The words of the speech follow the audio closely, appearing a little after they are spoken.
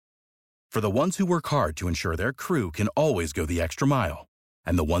For the ones who work hard to ensure their crew can always go the extra mile,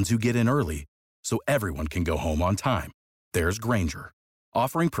 and the ones who get in early so everyone can go home on time, there's Grainger,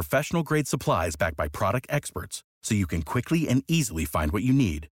 offering professional-grade supplies backed by product experts so you can quickly and easily find what you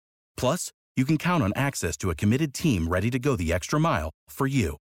need. Plus, you can count on access to a committed team ready to go the extra mile for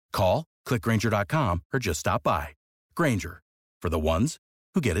you. Call, click Grainger.com, or just stop by. Grainger, for the ones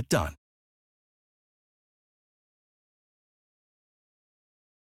who get it done.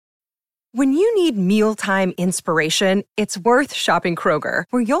 When you need mealtime inspiration, it's worth shopping Kroger,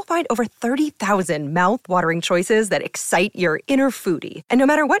 where you'll find over 30,000 mouth-watering choices that excite your inner foodie. And no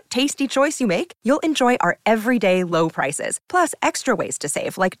matter what tasty choice you make, you'll enjoy our everyday low prices, plus extra ways to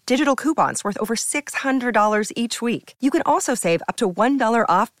save, like digital coupons worth over $600 each week. You can also save up to $1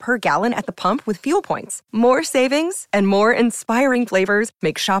 off per gallon at the pump with fuel points. More savings and more inspiring flavors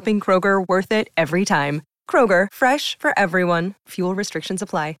make shopping Kroger worth it every time. Kroger, fresh for everyone. Fuel restrictions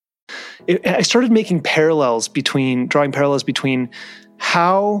apply. I started drawing parallels between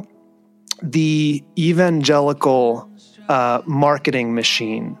how the evangelical marketing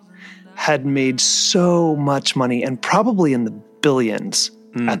machine had made so much money, and probably in the billions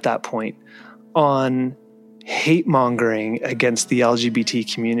at that point, on hate mongering against the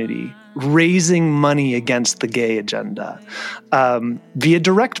LGBT community, raising money against the gay agenda, via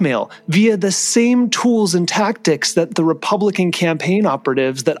direct mail, via the same tools and tactics that the Republican campaign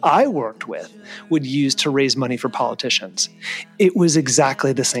operatives that I worked with would use to raise money for politicians. It was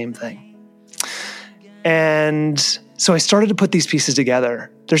exactly the same thing. And so I started to put these pieces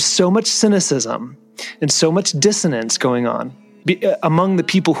together. There's so much cynicism and so much dissonance going on among the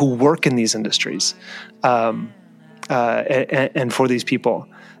people who work in these industries, and for these people,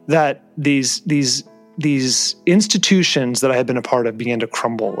 that these institutions that I had been a part of began to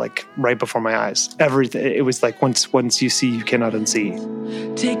crumble, like right before my eyes. Everything. It was like once you see, you cannot unsee.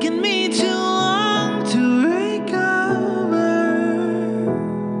 Taking me too long to recover.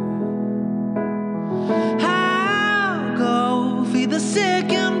 I'll go feed the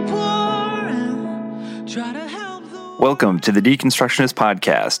sick and poor and try to help. Welcome to the Deconstructionist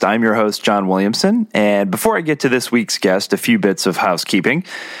Podcast. I'm your host, John Williamson, and before I get to this week's guest, a few bits of housekeeping.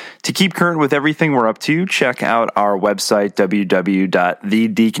 To keep current with everything we're up to, check out our website,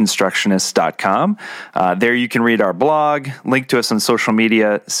 www.thedeconstructionist.com. There you can read our blog, link to us on social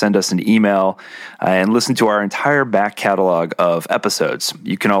media, send us an email, and listen to our entire back catalog of episodes.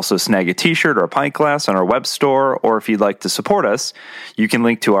 You can also snag a t-shirt or a pint glass on our web store, or if you'd like to support us, you can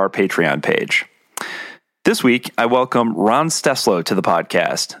link to our Patreon page. This week, I welcome Ron Steslow to the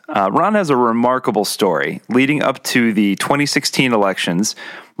podcast. Ron has a remarkable story. Leading up to the 2016 elections,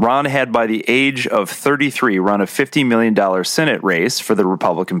 Ron had, by the age of 33, run a $50 million Senate race for the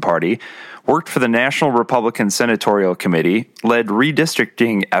Republican Party, worked for the National Republican Senatorial Committee, led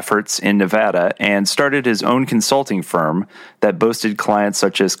redistricting efforts in Nevada, and started his own consulting firm that boasted clients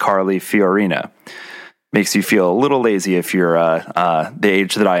such as Carly Fiorina. Makes you feel a little lazy if you're the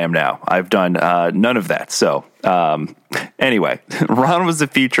age that I am now. I've done none of that. So anyway, Ron was the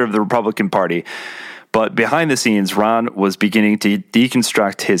feature of the Republican Party. But behind the scenes, Ron was beginning to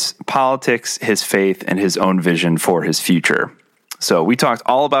deconstruct his politics, his faith, and his own vision for his future. So we talked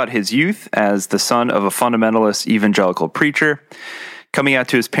all about his youth as the son of a fundamentalist evangelical preacher, coming out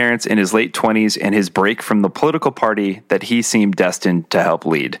to his parents in his late 20s, and his break from the political party that he seemed destined to help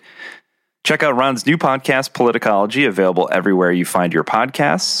lead. Check out Ron's new podcast, Politicology, available everywhere you find your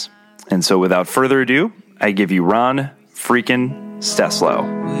podcasts. And so without further ado, I give you Ron freaking Steslow.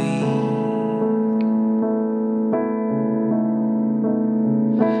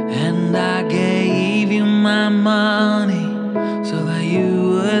 And I gave you my money so that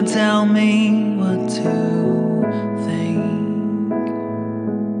you would tell me what to think.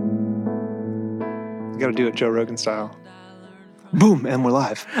 You got to do it Joe Rogan style. Boom, and we're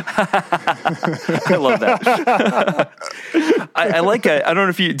live. I love that. I like it. I don't know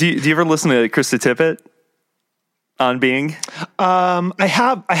if you do you ever listen to Krista Tippett on Being? I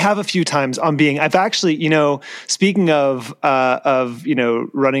have a few times on Being. I've actually, speaking of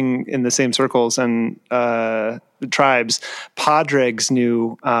running in the same circles and tribes, Padraig's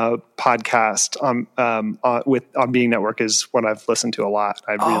new podcast on Being Network is one I've listened to a lot.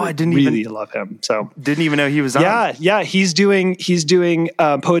 I really love him. So didn't even know he was on. Yeah. He's doing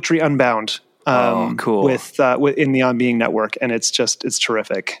Poetry Unbound. Cool. With in the On Being Network, and it's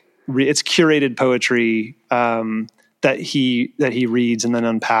terrific. It's curated poetry that he reads and then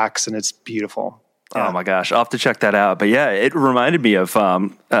unpacks, and it's beautiful. Yeah. Oh my gosh, I'll have to check that out. But yeah, it reminded me of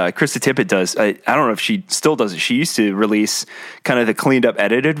Krista Tippett does. I don't know if she still does it. She used to release kind of the cleaned up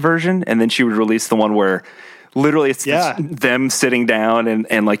edited version, and then she would release the one where literally it's Yeah. them sitting down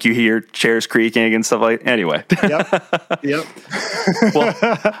and like you hear chairs creaking and stuff like. Anyway. Yep. Well,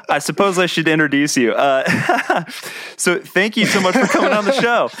 I suppose I should introduce you. So thank you so much for coming on the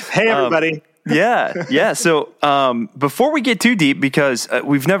show. Hey, everybody. Yeah. So before we get too deep, because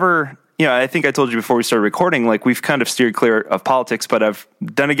we've never, I think I told you before we started recording, like we've kind of steered clear of politics, but I've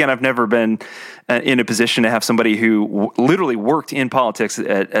never been in a position to have somebody who literally worked in politics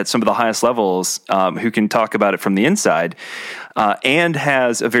at some of the highest levels, who can talk about it from the inside, and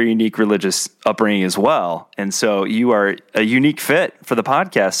has a very unique religious upbringing as well. And so you are a unique fit for the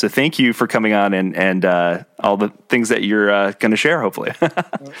podcast. So thank you for coming on and all the things that you're going to share, hopefully.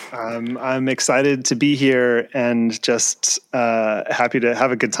 I'm excited to be here and just happy to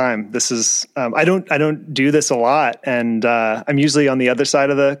have a good time. This is I don't do this a lot, and I'm usually on the other side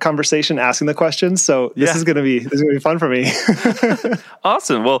of the conversation asking the questions. So this is going to be fun for me.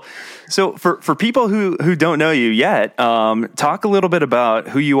 Awesome. Well, so for people who don't know you yet, talk a little bit about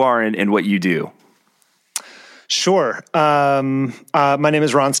who you are and what you do. Sure. My name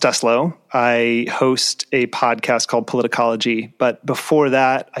is Ron Steslow. I host a podcast called Politicology, but before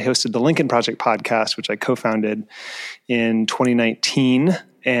that, I hosted the Lincoln Project podcast, which I co-founded in 2019,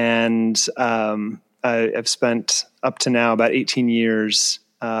 and I've spent up to now about 18 years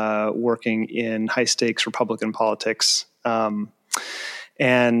working in high-stakes Republican politics,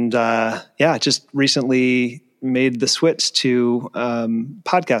 just recently made the switch to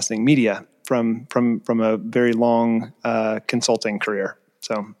podcasting media from a very long consulting career.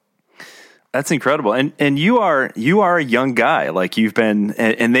 So that's incredible. And you are a young guy. Like you've been,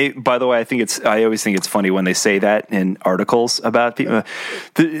 and they, by the way, I always think it's funny when they say that in articles about people.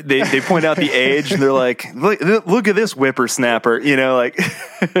 They point out the age and they're like, look at this whippersnapper, like,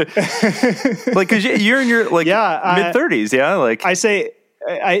 like, cause you're in your mid-30s. Yeah. Like I say,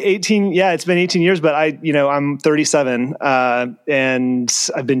 18. Yeah, it's been 18 years, but I'm 37, and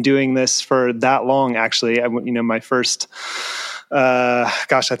I've been doing this for that long. Actually, my first,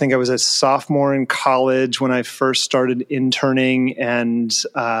 I think I was a sophomore in college when I first started interning, and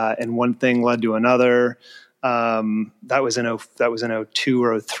one thing led to another. That was in 02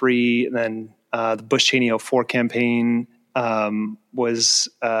 or 03, and then the Bush-Cheney 04 campaign was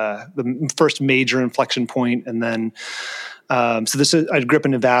the first major inflection point, and then. I grew up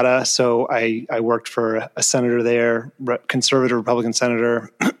in Nevada, so I worked for a senator there, conservative Republican senator,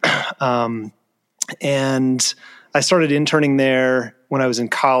 and I started interning there when I was in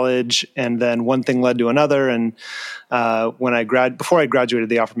college, and then one thing led to another, and before I graduated,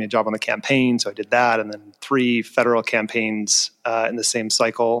 they offered me a job on the campaign, so I did that, and then 3 federal campaigns in the same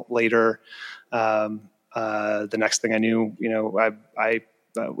cycle later. The next thing I knew, I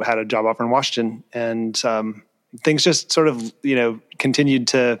had a job offer in Washington, and things just sort of, continued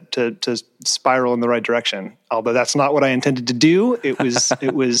to spiral in the right direction. Although that's not what I intended to do. It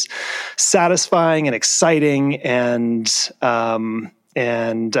was satisfying and exciting, and I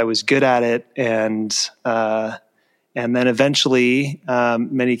was good at it. And then eventually,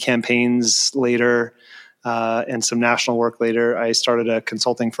 many campaigns later, and some national work later, I started a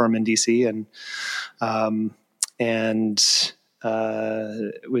consulting firm in DC, and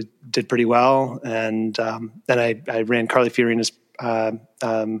did pretty well, and then I ran Carly Fiorina's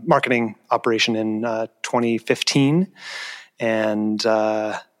marketing operation in 2015, and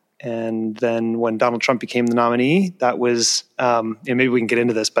then when Donald Trump became the nominee, that was and maybe we can get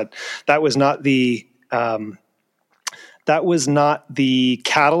into this, but that was not the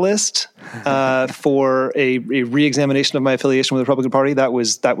catalyst for a re-examination of my affiliation with the Republican Party. That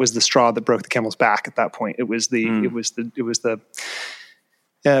was the straw that broke the camel's back. At that point, it was the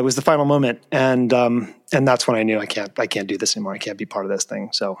final moment, and that's when I knew I can't do this anymore. I can't be part of this thing.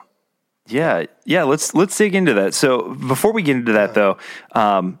 So. Yeah. Let's dig into that. So before we get into that, though,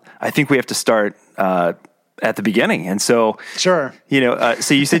 I think we have to start at the beginning. And so, sure.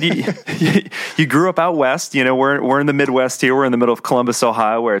 So you said you grew up out west. We're in the Midwest here. We're in the middle of Columbus,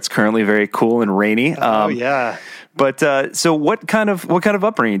 Ohio, where it's currently very cool and rainy. Yeah. But so what kind of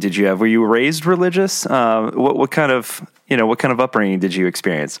upbringing did you have? Were you raised religious? What kind of upbringing did you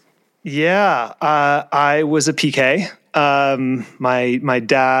experience? Yeah, I was a PK. My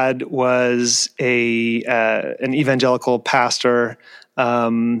dad was an evangelical pastor.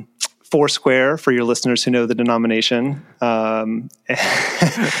 Foursquare, for your listeners who know the denomination. He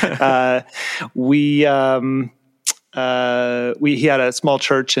had a small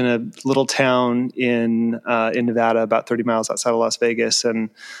church in a little town in Nevada, about 30 miles outside of Las Vegas, and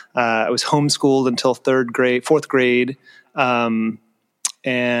I was homeschooled until fourth grade, and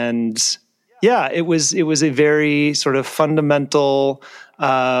yeah, it was a very sort of fundamental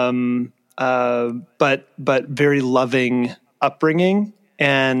but very loving upbringing,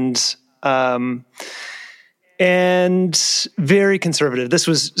 and very conservative. This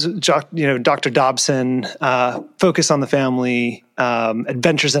was, Dr. Dobson, Focus on the Family,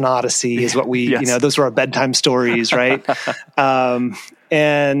 Adventures in Odyssey is what we, Yes. those were our bedtime stories, right? And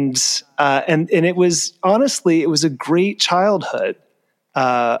it was, honestly, it was a great childhood,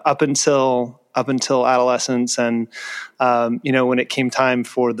 up until adolescence. And, when it came time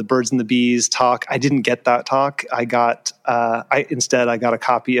for the Birds and the Bees talk, I didn't get that talk. Instead I got a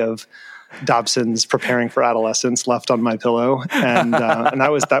copy of Dobson's Preparing for Adolescence left on my pillow. And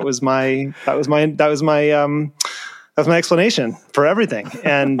that was my explanation for everything.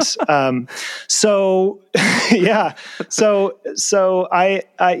 And, so yeah, so I,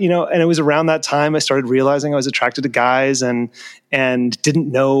 and it was around that time I started realizing I was attracted to guys, and didn't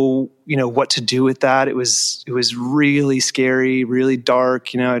know, what to do with that. It was really scary, really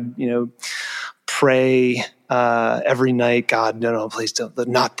dark. I'd pray, every night, God, no, please don't,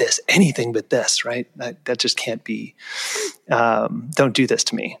 not this, anything but this, right? That just can't be, don't do this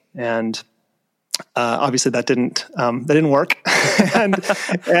to me. And, obviously that didn't work. and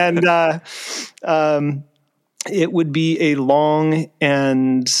it would be a long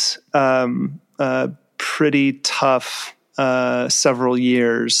and, pretty tough, several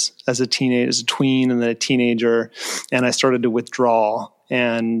years as a tween, and then a teenager. And I started to withdraw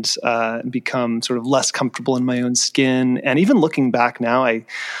and become sort of less comfortable in my own skin. And even looking back now, I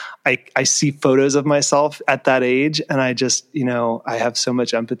see photos of myself at that age, and I just, I have so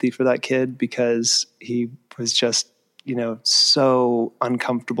much empathy for that kid, because he was just, so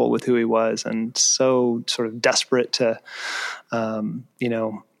uncomfortable with who he was, and so sort of desperate to,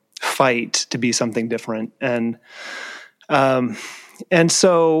 fight to be something different. And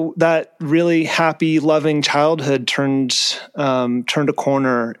so that really happy, loving childhood turned a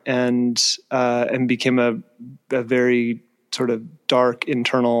corner, and became a very sort of dark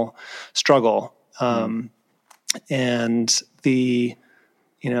internal struggle. And the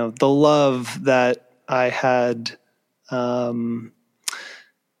love that I had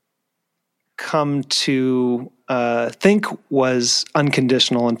come to think was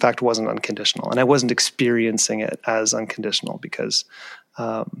unconditional, in fact, wasn't unconditional. And I wasn't experiencing it as unconditional because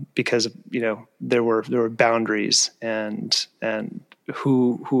there were boundaries, and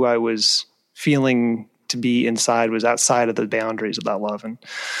who I was feeling to be inside was outside of the boundaries of that love. And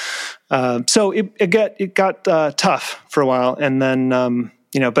so it got tough for a while, and then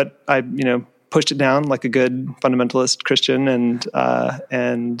but I pushed it down like a good fundamentalist Christian, and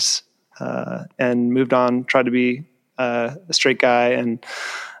moved on, tried to be a straight guy, and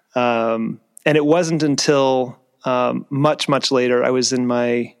it wasn't until much later, I was in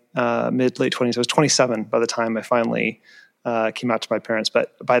my mid-late 20s. I was 27 by the time I finally came out to my parents.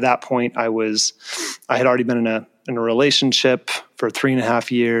 But by that point, I had already been in a relationship for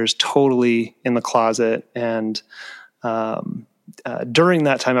 3.5 years, totally in the closet. And during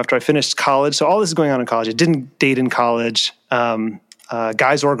that time, after I finished college, so all this is going on in college. I didn't date in college,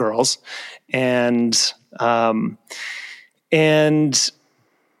 guys or girls, and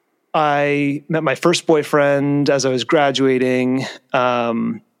I met my first boyfriend as I was graduating.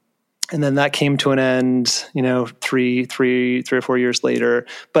 And then that came to an end, 3 or 4 years later.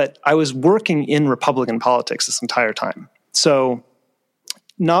 But I was working in Republican politics this entire time. So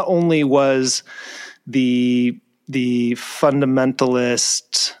not only was the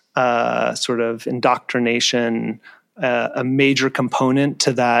fundamentalist sort of indoctrination a major component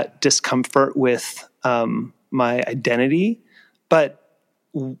to that discomfort with my identity, but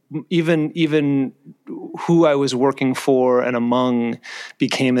even who I was working for and among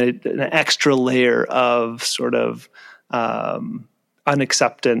became an extra layer of sort of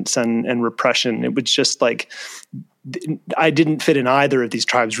unacceptance and repression. It was just like I didn't fit in either of these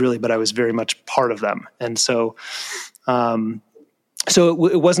tribes really, but I was very much part of them. And so it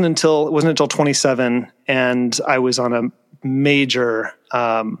wasn't until 27, and I was on a major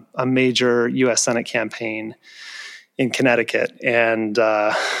U.S. Senate campaign in Connecticut, and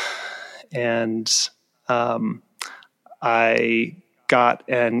I got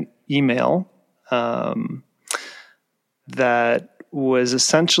an email that was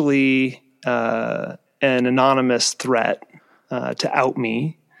essentially an anonymous threat to out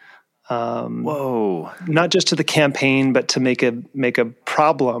me. Whoa! Not just to the campaign, but to make a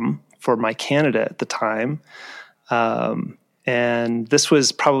problem for my candidate at the time. And this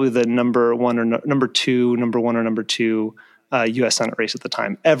was probably the number one or number two U.S. Senate race at the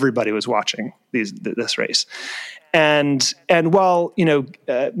time. Everybody was watching this race. And while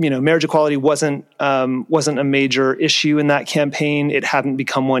marriage equality wasn't a major issue in that campaign, it hadn't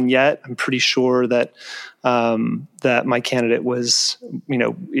become one yet. I'm pretty sure that that my candidate was,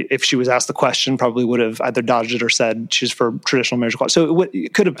 if she was asked the question, probably would have either dodged it or said she's for traditional marriage equality. So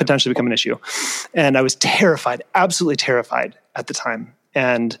it could have potentially become an issue. And I was terrified, absolutely terrified at the time.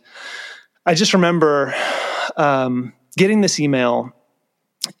 And I just remember getting this email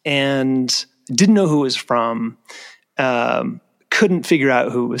and didn't know who it was from. Couldn't figure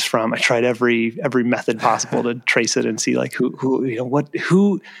out who it was from. I tried every method possible to trace it and see like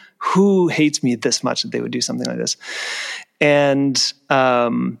who hates me this much that they would do something like this. And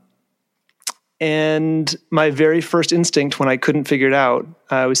my very first instinct when I couldn't figure it out,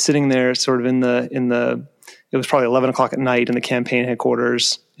 I was sitting there sort of it was probably 11 o'clock at night in the campaign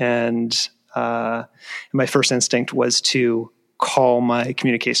headquarters. And my first instinct was to call my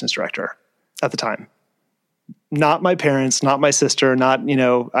communications director at the time. Not my parents, not my sister, not,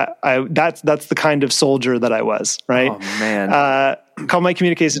 that's the kind of soldier that I was, right? Oh man. Call my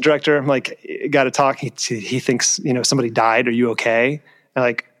communications director. I'm like, got to talk. He thinks, somebody died. Are you okay? And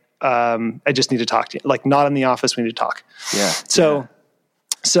like, I just need to talk to you. Like, not in the office. We need to talk. Yeah. So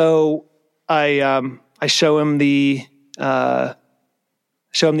I show him the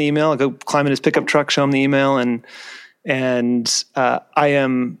email. I go climb in his pickup truck, show him the email. And I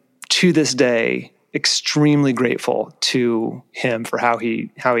am to this day extremely grateful to him for how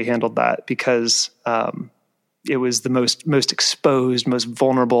he handled that, because it was the most exposed, most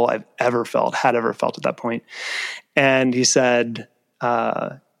vulnerable I've ever felt at that point. And he said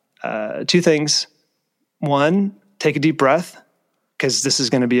two things. One, take a deep breath, because this is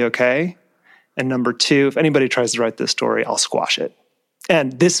going to be okay. And number two, if anybody tries to write this story, I'll squash it.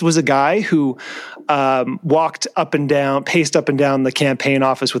 And this was a guy who paced up and down the campaign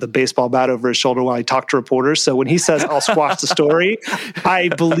office with a baseball bat over his shoulder while he talked to reporters. So when he says, I'll squash the story, I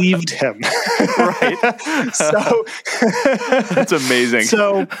believed him. Right. So that's amazing.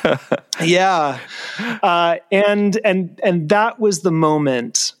 So yeah. And that was the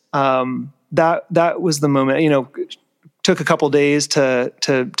moment. That was the moment, took a couple days to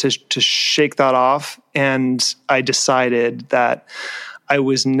shake that off. And I decided that I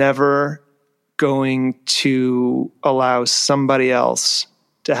was never going to allow somebody else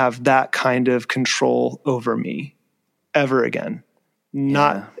to have that kind of control over me ever again.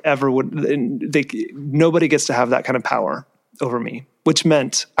 Not ever would. Nobody gets to have that kind of power over me, which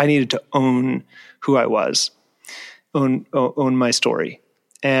meant I needed to own who I was, own my story.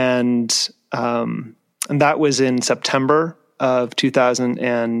 And that was in September of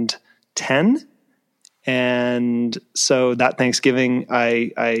 2010. And so that Thanksgiving,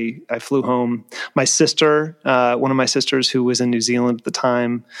 I flew home. My sister, one of my sisters who was in New Zealand at the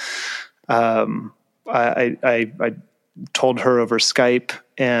time, I told her over Skype,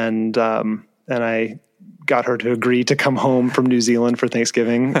 and I got her to agree to come home from New Zealand for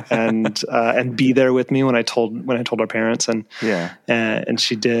Thanksgiving and be there with me when I told our parents, and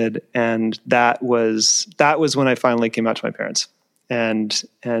she did. And that was when I finally came out to my parents. And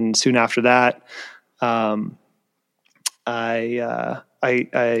soon after that, that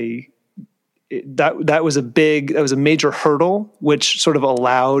was a major hurdle, which sort of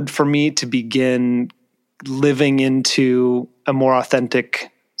allowed for me to begin living into a more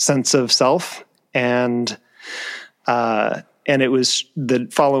authentic sense of self. And it was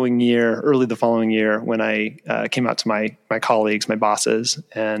early the following year when I came out to my colleagues, my bosses,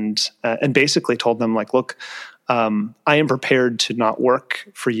 and basically told them, like, look, I am prepared to not work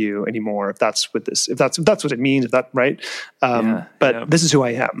for you anymore if that's what it means, right? But this is who I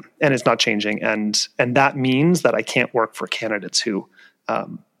am, and it's not changing. And that means that I can't work for candidates who, are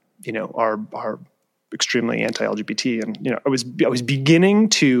extremely anti-LGBT. And, I was beginning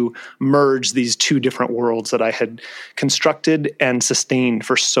to merge these two different worlds that I had constructed and sustained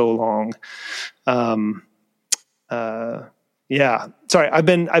for so long. Sorry, I've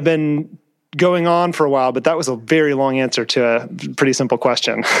been going on for a while, but that was a very long answer to a pretty simple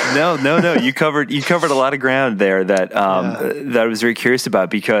question. No. You covered a lot of ground there that I was very curious about,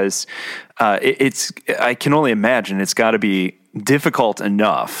 because I can only imagine it's got to be difficult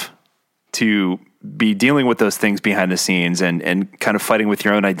enough to be dealing with those things behind the scenes and kind of fighting with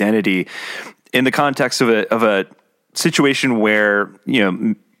your own identity in the context of a situation where,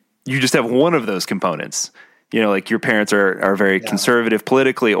 you just have one of those components. Like your parents are very conservative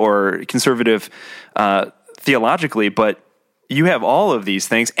politically or conservative theologically, but you have all of these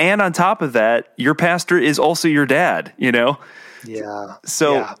things. And on top of that, your pastor is also your dad, Yeah.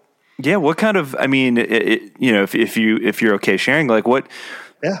 So, what kind of, if you're okay sharing, like what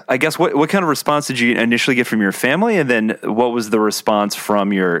Yeah. I guess what kind of response did you initially get from your family, and then what was the response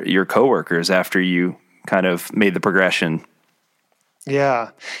from your coworkers after you kind of made the progression?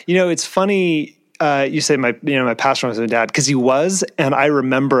 Yeah. It's funny. You say my pastor was my dad, because he was, and I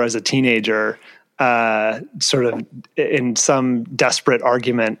remember as a teenager, sort of in some desperate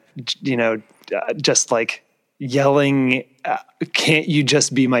argument, just like yelling, "Can't you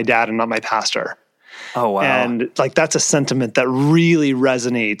just be my dad and not my pastor?" Oh, wow. And like, that's a sentiment that really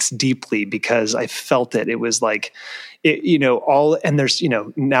resonates deeply, because I felt it. It was like, and there's,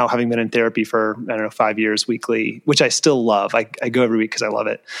 now having been in therapy for, 5 years weekly, which I still love. I go every week because I love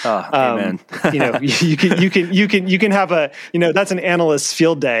it. Oh, amen. You can have that's an analyst's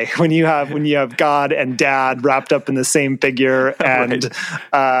field day when you have God and dad wrapped up in the same figure. And,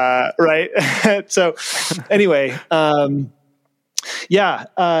 right. So anyway,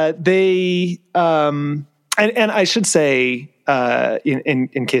 they, and I should say,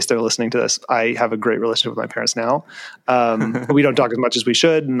 in case they're listening to this, I have a great relationship with my parents now. We don't talk as much as we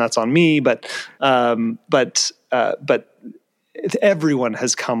should, and that's on me, but everyone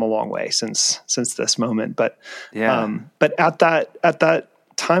has come a long way since this moment. But at that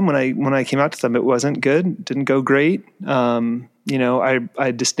time when I came out to them, it wasn't good. It didn't go great.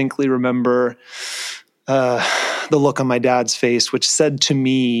 I distinctly remember, the look on my dad's face, which said to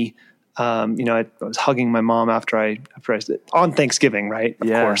me, I was hugging my mom after I on Thanksgiving, right? Of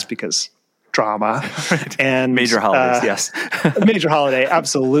course, because drama. Right. And major holidays. Yes. Major holiday.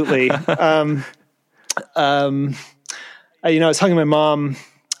 Absolutely. I was hugging my mom,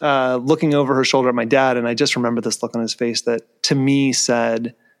 looking over her shoulder at my dad. And I just remember this look on his face that to me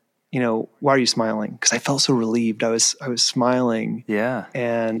said, why are you smiling? Cause I felt so relieved. I was smiling. Yeah.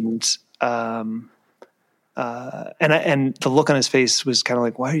 And the look on his face was kind of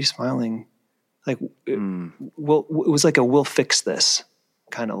like, why are you smiling? Like, it was like a, we'll fix this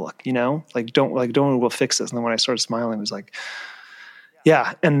kind of look, like, don't we'll fix this. And then when I started smiling, it was like,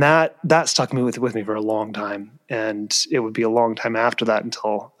 yeah. And that stuck with me for a long time. And it would be a long time after that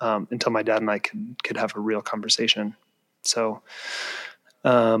until my dad and I could have a real conversation. So,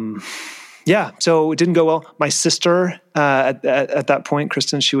 so it didn't go well. My sister, at that point,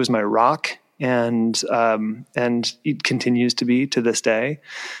 Kristen, she was my rock. And it continues to be to this day.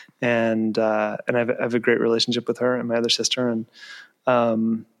 And I have a great relationship with her and my other sister. And,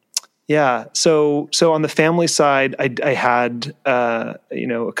 so on the family side, I had, a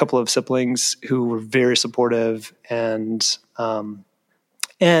couple of siblings who were very supportive. And when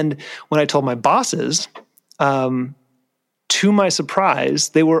I told my bosses, to my surprise,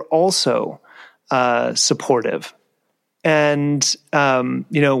 they were also, supportive. And,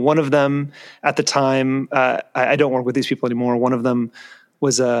 one of them at the time, I don't work with these people anymore. One of them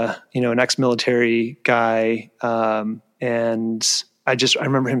was an ex-military guy. And I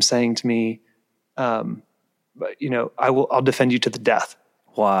remember him saying to me, I'll defend you to the death.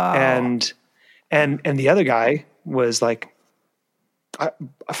 Wow. And the other guy was like,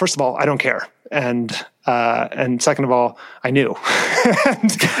 first of all, I don't care. And second of all, I knew,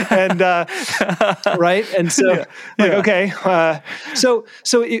 right. And so okay.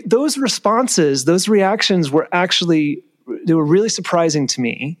 Those responses, those reactions were they were really surprising to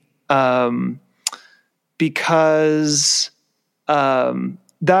me, because,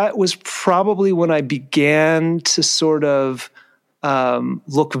 that was probably when I began to sort of,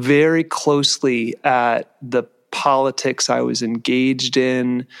 look very closely at the politics I was engaged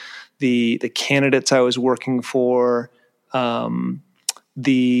in, the candidates I was working for,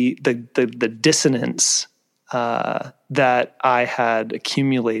 the dissonance that I had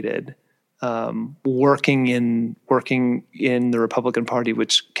accumulated working in the Republican Party,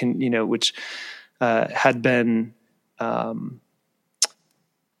 which had been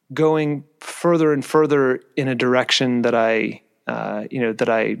going further and further in a direction that I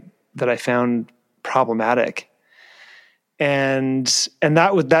found problematic. And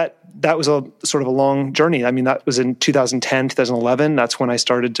that was a sort of a long journey. I mean, that was in 2010, 2011. That's when I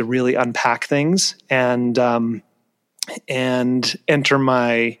started to really unpack things and enter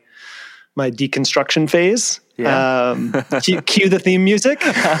my deconstruction phase. Yeah. Cue the theme music.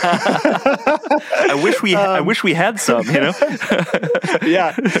 I wish we had some,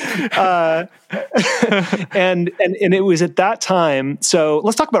 Yeah. And it was at that time. So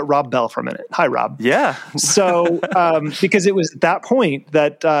let's talk about Rob Bell for a minute. Hi, Rob. Yeah. So, because it was at that point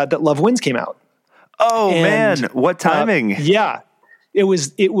that Love Wins came out. Oh, man. What timing. Yeah. It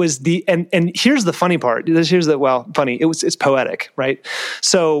was and here's the funny part. Funny. It's poetic, right?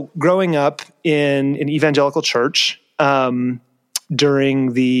 So growing up in an evangelical church, during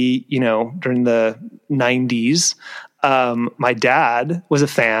the 90s, my dad was a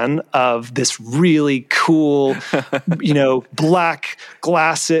fan of this really cool, black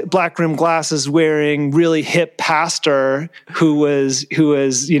rimmed glasses wearing, really hip pastor who was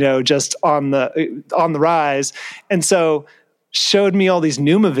just on the rise, and so showed me all these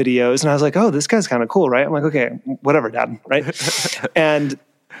Numa videos, and I was like, oh, this guy's kind of cool, right? I'm like, okay, whatever, Dad, right? and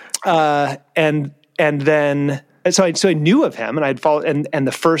then. So I knew of him, and I'd followed, and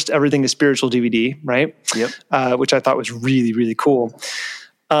the first Everything is Spiritual DVD, right? Yep. Which I thought was really, really cool.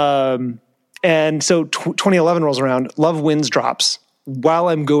 And so 2011 rolls around, Love Wins drops while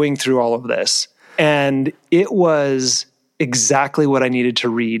I'm going through all of this. And it was exactly what I needed to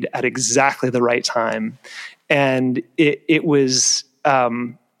read at exactly the right time. And it was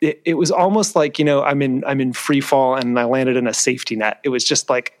almost like, I'm in free fall and I landed in a safety net. It was just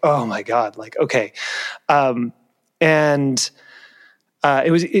like, oh my God, like, okay. And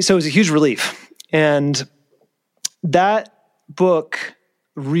it was a huge relief. And that book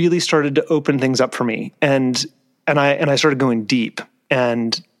really started to open things up for me. And I started going deep.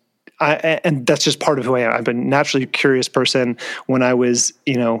 And that's just part of who I am. I've been a naturally curious person. When I was,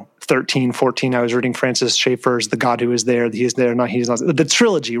 13, 14, I was reading Francis Schaeffer's The God Who Is There, He Is There, Not He Is Not, the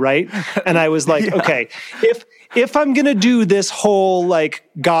trilogy, right? And I was like, okay, if I'm going to do this whole like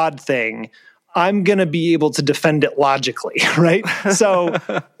God thing, I'm going to be able to defend it logically, right? So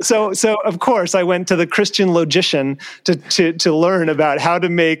of course I went to the Christian logician to learn about how to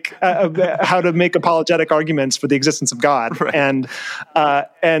make apologetic arguments for the existence of God.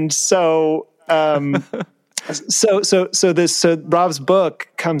 Right. So Rob's book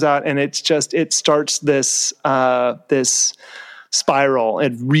comes out, and it starts this spiral, a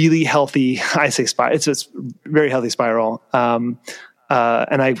really healthy, I say spiral, it's a very healthy spiral.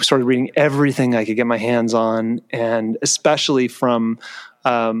 And I started reading everything I could get my hands on, and especially from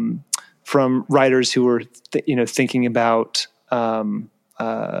writers who were thinking about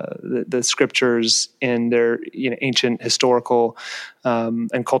the scriptures in their ancient historical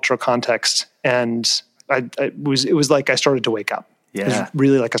and cultural context. And it was like I started to wake up. Yeah. It was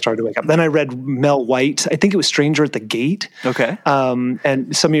really like I started to wake up. Then I read Mel White. I think it was Stranger at the Gate. Okay.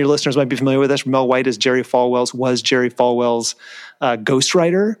 And some of your listeners might be familiar with this. Mel White was Jerry Falwell's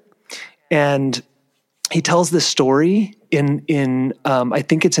ghostwriter. And he tells this story in I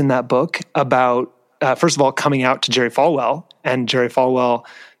think it's in that book about, first of all, coming out to Jerry Falwell, and Jerry Falwell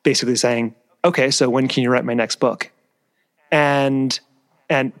basically saying, okay, so when can you write my next book? And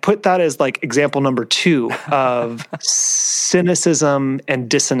put that as like example number 2 of cynicism and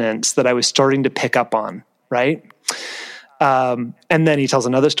dissonance that I was starting to pick up on, right? And then he tells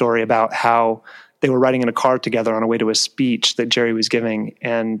another story about how they were riding in a car together on a way to a speech that Jerry was giving,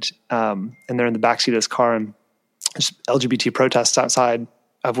 and they're in the backseat of this car, and there's LGBT protests outside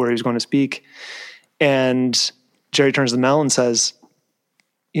of where he was going to speak. And Jerry turns to Mel and says,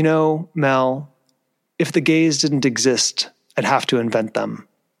 Mel, if the gays didn't exist, I'd have to invent them.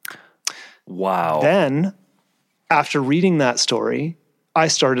 Wow. Then, after reading that story, I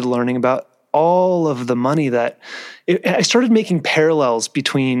started learning about all of the money I started drawing parallels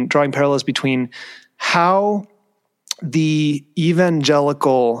between how the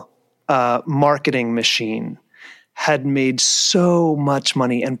evangelical marketing machine had made so much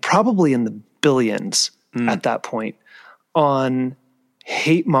money, and probably in the billions at that point, on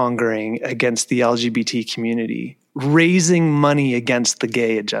hate mongering against the LGBT community, raising money against the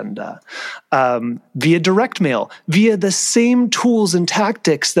gay agenda, via direct mail, via the same tools and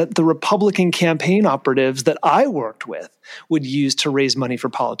tactics that the Republican campaign operatives that I worked with would use to raise money for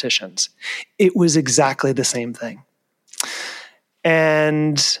politicians. It was exactly the same thing.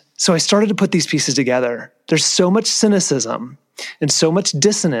 And so I started to put these pieces together. There's so much cynicism and so much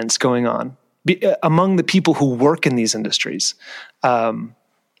dissonance going on among the people who work in these industries, and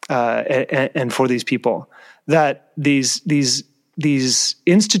for these people, that these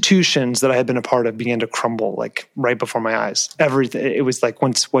institutions that I had been a part of began to crumble like right before my eyes. Everything, it was like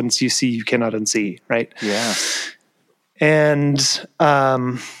once you see, you cannot unsee, right? Yeah. And so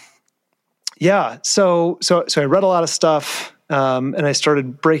I read a lot of stuff, and I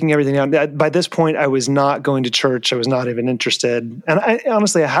started breaking everything down. By this point, I was not going to church. I was not even interested, and I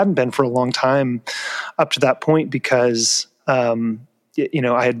hadn't been for a long time up to that point, because I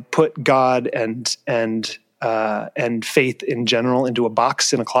had put God and faith in general into a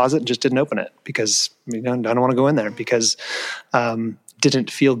box in a closet and just didn't open it because I don't want to go in there because didn't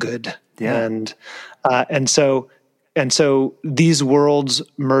feel good. Yeah. And so these worlds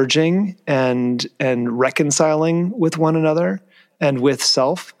merging and reconciling with one another and with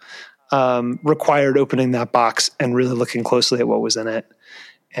self required opening that box and really looking closely at what was in it.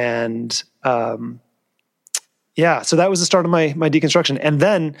 And yeah, so that was the start of my deconstruction. And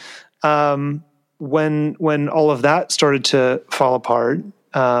then when all of that started to fall apart,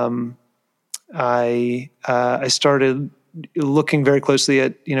 I started looking very closely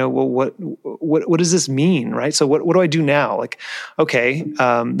at, well, what does this mean, right? So what do I do now? Like, okay,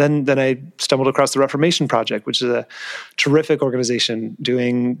 then I stumbled across the Reformation Project, which is a terrific organization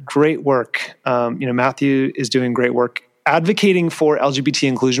doing great work. Matthew is doing great work advocating for LGBT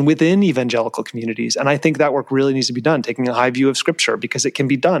inclusion within evangelical communities. And I think that work really needs to be done, taking a high view of Scripture, because it can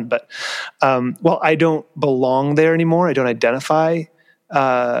be done. But while I don't belong there anymore, I don't identify,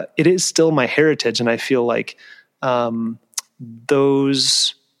 it is still my heritage. And I feel like there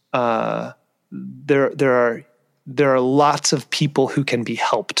are lots of people who can be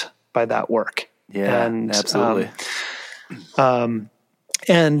helped by that work. Yeah, and, absolutely.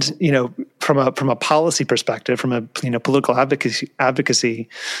 And from a policy perspective, from a political advocacy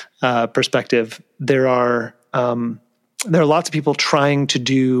perspective, there are lots of people trying to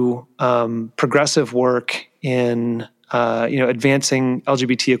do progressive work in advancing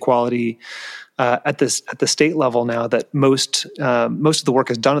LGBT equality at the state level now. That most of the work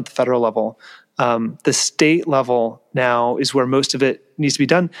is done at the federal level. The state level now is where most of it needs to be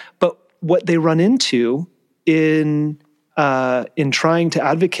done. But what they run into in trying to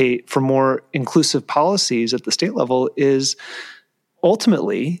advocate for more inclusive policies at the state level is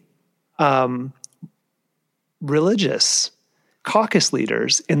ultimately religious caucus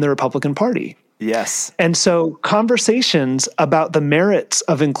leaders in the Republican Party. Yes. And so conversations about the merits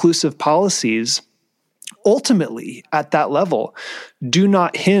of inclusive policies ultimately at that level do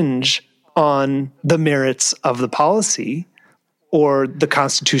not hinge on the merits of the policy or the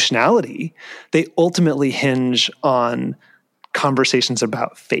constitutionality. They ultimately hinge on conversations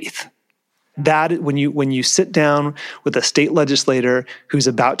about faith. That when you sit down with a state legislator who's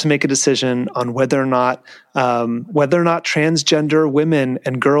about to make a decision on whether or not transgender women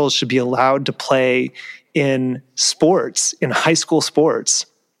and girls should be allowed to play in sports, in high school sports,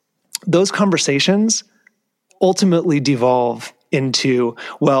 those conversations ultimately devolve into,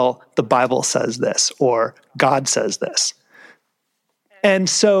 well, the Bible says this or God says this. And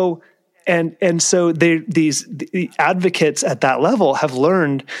so the advocates at that level have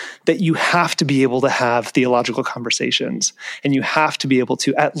learned that you have to be able to have theological conversations, and you have to be able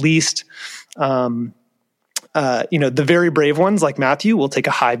to at least, the very brave ones like Matthew will take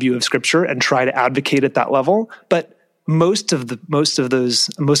a high view of Scripture and try to advocate at that level. But most of those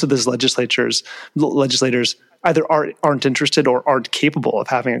legislators either aren't interested or aren't capable of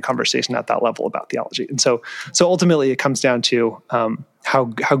having a conversation at that level about theology. And so ultimately it comes down to how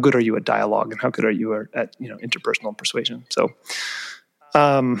good are you at dialogue, and how good are you at interpersonal persuasion. So,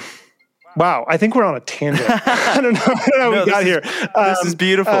 wow, I think we're on a tangent. I don't know how we got here. This is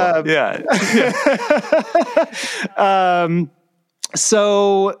beautiful. Yeah.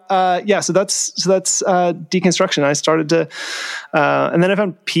 So that's deconstruction. I started to, and then I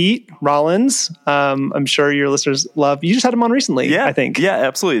found Pete Rollins. I'm sure your listeners love. You just had him on recently. Yeah, I think. Yeah,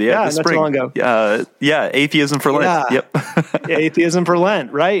 absolutely. Yeah, not too long ago. Atheism for Lent. Yeah. Yep. Atheism for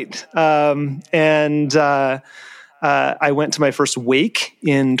Lent. Right. I went to my first wake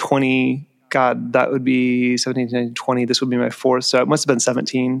in 20. God, that would be 17, 19, 20. This would be my fourth. So it must have been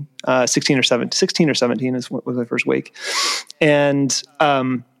 16 or 17 was my first wake. And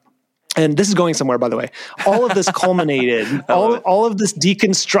this is going somewhere, by the way. All of this culminated, all of this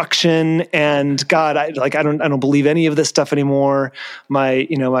deconstruction, and God, I don't believe any of this stuff anymore. My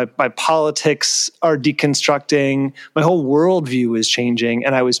politics are deconstructing. My whole worldview is changing,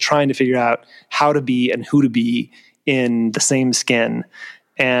 and I was trying to figure out how to be and who to be in the same skin.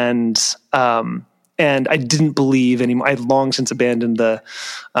 And I didn't believe anymore. I had long since abandoned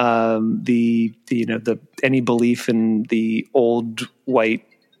any belief in the old white,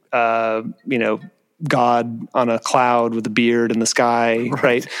 God on a cloud with a beard in the sky,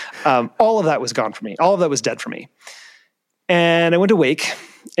 right? All of that was gone for me. All of that was dead for me. And I went to Wake,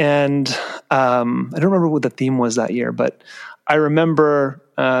 and I don't remember what the theme was that year, but I remember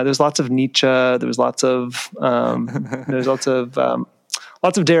there was lots of Nietzsche. There was lots of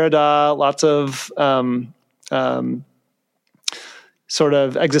lots of Derrida, lots of sort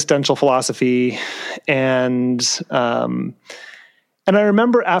of existential philosophy, and I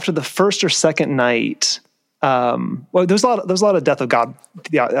remember after the first or second night, there's a lot of death of God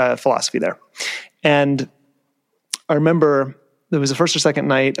philosophy there, and I remember there was the first or second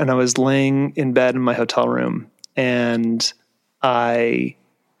night, and I was laying in bed in my hotel room, and I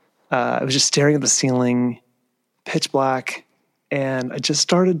was just staring at the ceiling, pitch black. And I just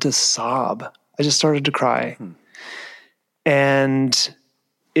started to sob. I just started to cry. And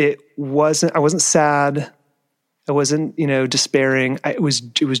I wasn't sad. I wasn't, despairing. It was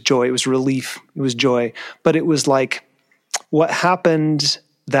joy. It was relief. It was joy. But it was like what happened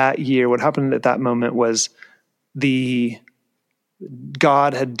that year, what happened at that moment was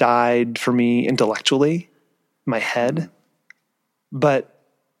God had died for me intellectually, my head, but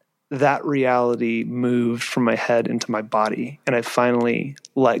that reality moved from my head into my body, and I finally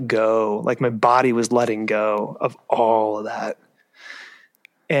let go. Like my body was letting go of all of that.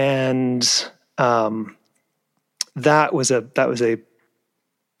 And that was a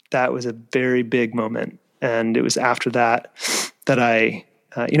very big moment. And it was after that I,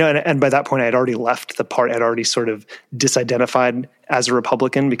 and by that point I had already left the party. I'd already sort of disidentified as a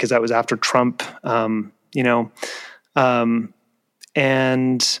Republican because that was after Trump, and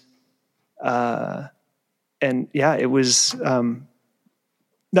yeah, it was,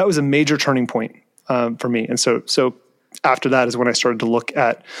 that was a major turning point, for me. And so after that is when I started to look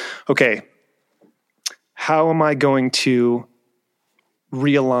at, okay, how am I going to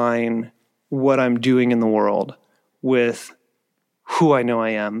realign what I'm doing in the world with who I know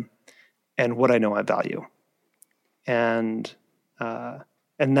I am and what I know I value. And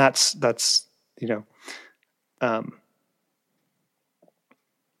that's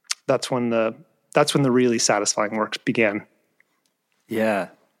when the really satisfying work began. Yeah.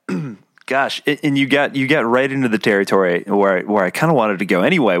 Gosh. And you got right into the territory where I kind of wanted to go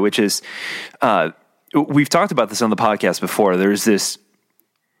anyway, which is, we've talked about this on the podcast before. There's this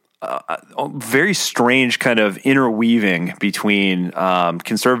very strange kind of interweaving between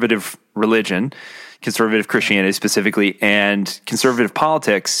conservative religion, conservative Christianity specifically, and conservative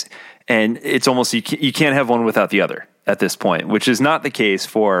politics. And it's almost, you can't have one without the other at this point, which is not the case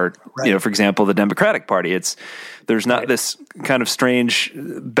for, for example, the Democratic Party. There's not this kind of strange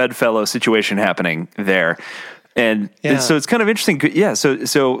bedfellow situation happening there. And so it's kind of interesting. Yeah.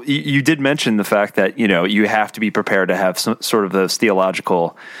 So you did mention the fact that, you have to be prepared to have some sort of those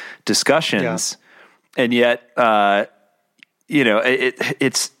theological discussions. Yeah. And yet,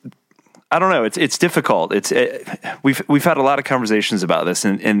 it's, I don't know. It's difficult. We've had a lot of conversations about this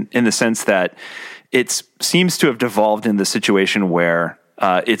in the sense that it seems to have devolved in the situation where,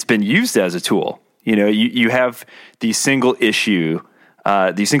 it's been used as a tool. You have these single issues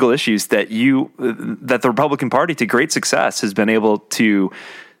that the Republican Party, to great success, has been able to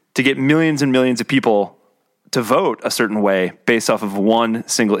get millions and millions of people to vote a certain way based off of one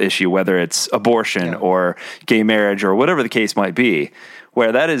single issue, whether it's abortion or gay marriage or whatever the case might be,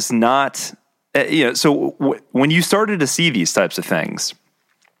 where that is not, so when you started to see these types of things,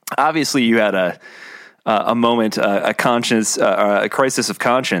 obviously you had a moment, a conscience, a crisis of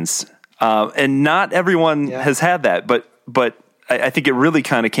conscience, and not everyone has had that, but I think it really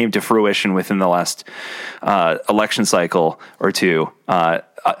kind of came to fruition within the last election cycle or two.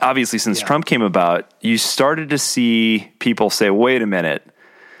 Obviously, since Trump came about, you started to see people say, wait a minute,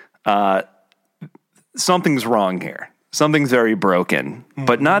 something's wrong here. Something's very broken.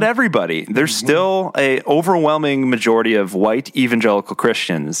 But not everybody. There's still a overwhelming majority of white evangelical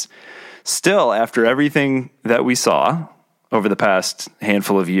Christians still, after everything that we saw over the past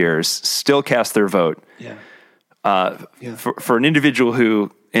handful of years, still cast their vote. For an individual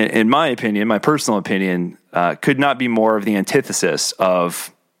who, in my opinion, my personal opinion, could not be more of the antithesis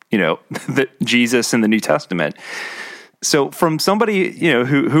of, Jesus in the New Testament. So from somebody,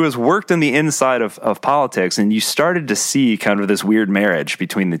 who has worked on the inside of politics, and you started to see kind of this weird marriage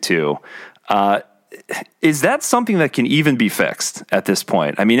between the two, is that something that can even be fixed at this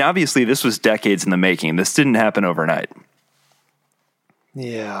point? I mean, obviously this was decades in the making. This didn't happen overnight.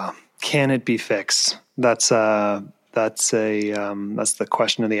 Yeah. Can it be fixed? That's the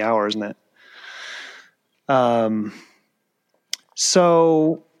question of the hour, isn't it?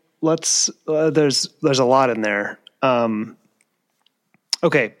 So let's, there's a lot in there.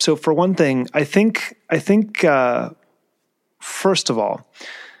 Okay. So for one thing, I think, first of all,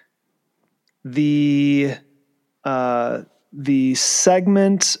 the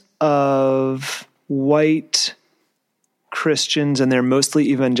segment of white Christians, and they're mostly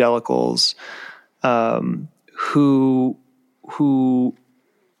evangelicals, who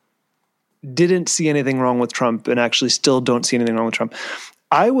didn't see anything wrong with Trump and actually still don't see anything wrong with Trump.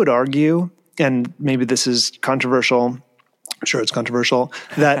 I would argue, and maybe this is controversial, I'm sure it's controversial,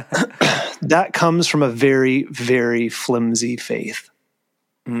 that that comes from a very, very flimsy faith.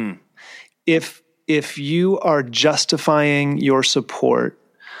 If you are justifying your support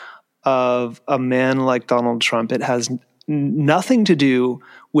of a man like Donald Trump, it has nothing to do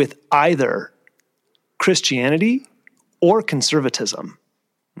with either Christianity or conservatism.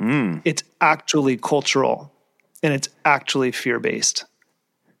 It's actually cultural, and it's actually fear-based.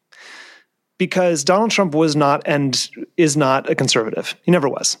 because Donald Trump was not and is not a conservative. He never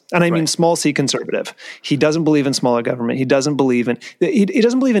was. And I mean small c conservative. He doesn't believe in smaller government. He doesn't believe in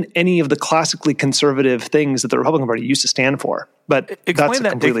any of the classically conservative things that the Republican Party used to stand for. But that's a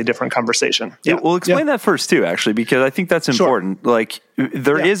completely different conversation. Yeah. Well, explain that first too, actually, because I think that's important. Sure. Like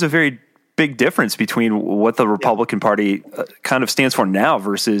there is a very big difference between what the Republican Party kind of stands for now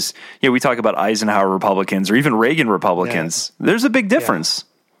versus, we talk about Eisenhower Republicans or even Reagan Republicans. Yeah. There's a big difference. Yeah.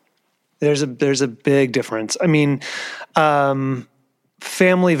 There's a big difference. I mean,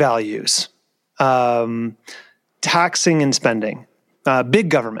 family values, taxing and spending, big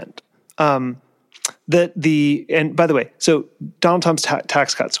government. And by the way, so Donald Trump's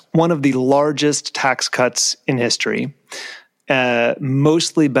tax cuts, one of the largest tax cuts in history,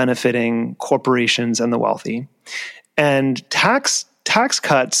 mostly benefiting corporations and the wealthy. And tax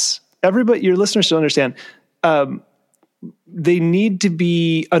cuts, your listeners should understand, they need to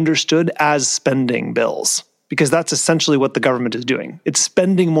be understood as spending bills, because that's essentially what the government is doing. It's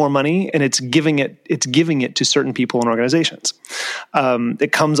spending more money and it's giving it to certain people and organizations.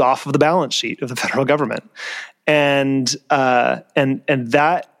 It comes off of the balance sheet of the federal government, and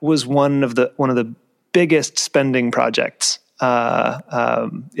that was one of the biggest spending projects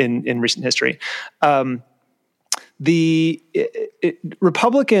in recent history.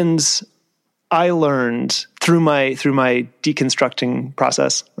 Republicans, I learned through my deconstructing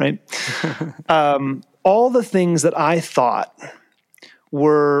process, right? All the things that I thought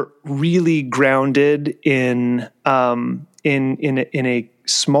were really grounded in a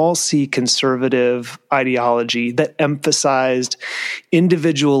small c conservative ideology that emphasized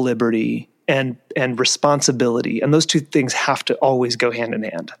individual liberty and responsibility, and those two things have to always go hand in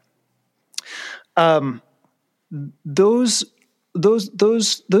hand. Those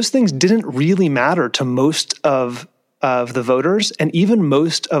things didn't really matter to most of the voters and even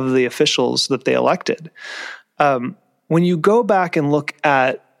most of the officials that they elected. When you go back and look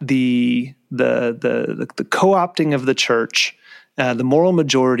at the co-opting of the church, the moral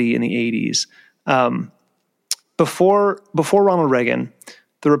majority in the 80s, before Ronald Reagan,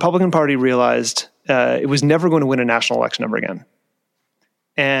 the Republican Party realized it was never going to win a national election ever again.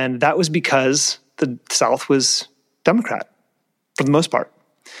 And that was because the South was Democrat for the most part.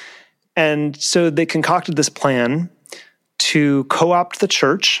 And so they concocted this plan to co-opt the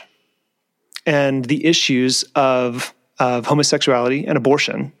church and the issues of homosexuality and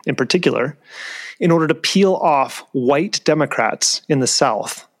abortion in particular in order to peel off white Democrats in the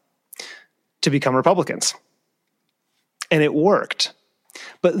South to become Republicans. And it worked.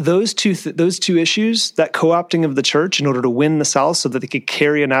 But those two issues, that co-opting of the church in order to win the South so that they could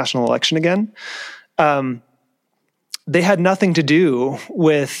carry a national election again, they had nothing to do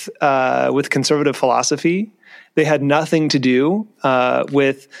with conservative philosophy. They had nothing to do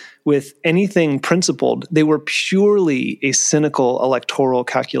with anything principled. They were purely a cynical electoral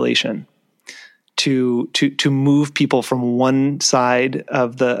calculation to move people from one side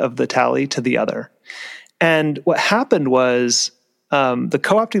of the tally to the other. And what happened was the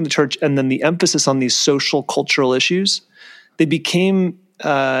co-opting the church and then the emphasis on these social cultural issues, they became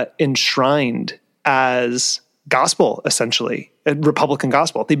enshrined as gospel, essentially, a Republican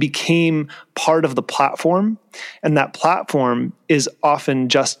gospel. They became part of the platform, and that platform is often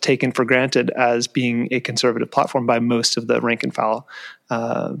just taken for granted as being a conservative platform by most of the rank and file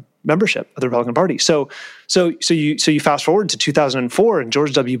membership of the Republican Party. So you fast forward to 2004, and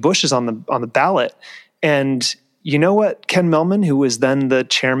George W. Bush is on the ballot, and you know what Ken Mellman, who was then the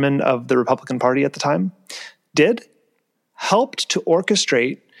chairman of the Republican Party at the time, did? Helped to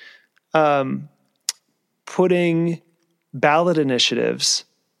orchestrate putting ballot initiatives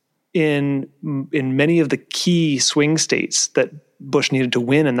in many of the key swing states that Bush needed to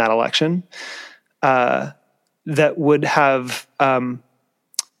win in that election, that would have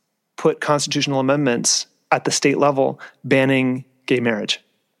put constitutional amendments at the state level banning gay marriage.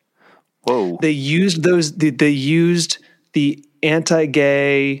 Whoa! They used those. They used the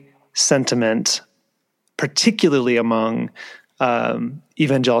anti-gay sentiment, particularly among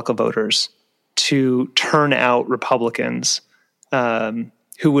evangelical voters, to turn out Republicans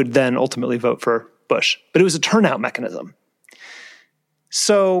who would then ultimately vote for Bush. But it was a turnout mechanism.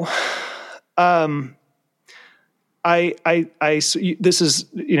 So, this is,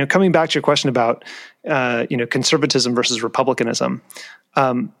 coming back to your question about, conservatism versus republicanism.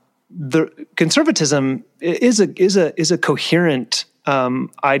 The conservatism is a coherent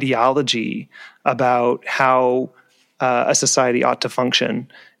ideology about how a society ought to function.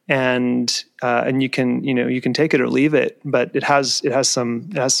 and you can take it or leave it, but it has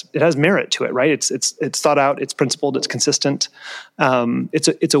merit to it, right? It's thought out, it's principled, it's consistent.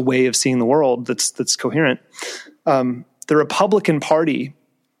 It's a way of seeing the world that's coherent. The Republican Party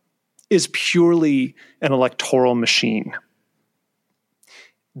is purely an electoral machine.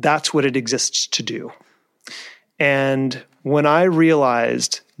 That's what it exists to do. And when I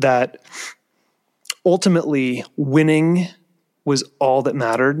realized that ultimately winning was all that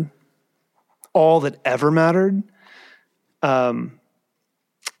mattered, all that ever mattered,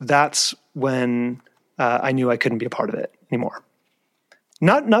 that's when I knew I couldn't be a part of it anymore.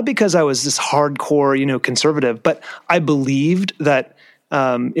 Not because I was this hardcore, conservative, but I believed that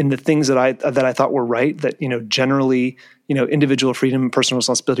in the things that I thought were right, that generally, individual freedom and personal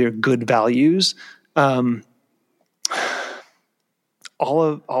responsibility are good values. All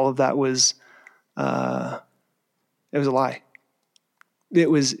of that was it was a lie. It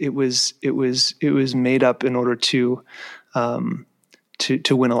was made up in order to win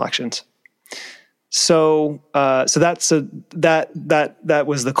elections. So that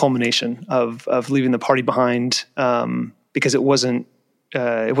was the culmination of leaving the party behind, because it wasn't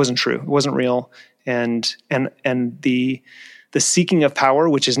true. It wasn't real. And the seeking of power,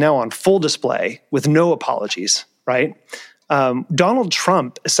 which is now on full display with no apologies, right? Donald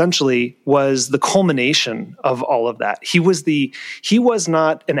Trump essentially was the culmination of all of that. He was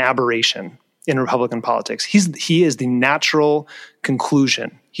not an aberration in Republican politics. He is the natural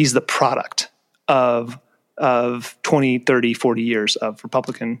conclusion. He's the product of 20, 30, 40 years of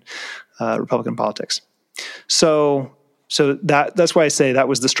Republican politics. So that's why I say that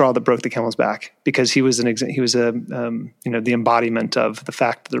was the straw that broke the camel's back, because he was the embodiment of the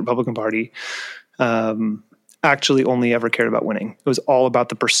fact that the Republican Party actually only ever cared about winning. It was all about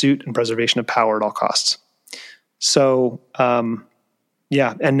the pursuit and preservation of power at all costs. So, and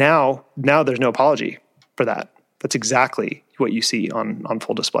now there's no apology for that. That's exactly what you see on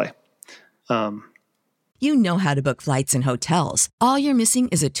full display. You know how to book flights and hotels. All you're missing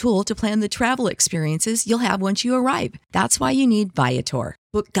is a tool to plan the travel experiences you'll have once you arrive. That's why you need Viator.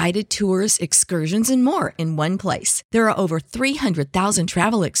 Book guided tours, excursions, and more in one place. There are over 300,000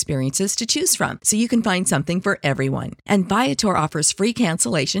 travel experiences to choose from, so you can find something for everyone. And Viator offers free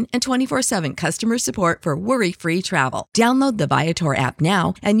cancellation and 24/7 customer support for worry-free travel. Download the Viator app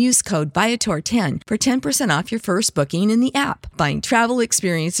now and use code Viator10 for 10% off your first booking in the app. Find travel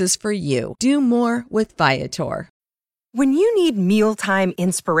experiences for you. Do more with Viator. When you need mealtime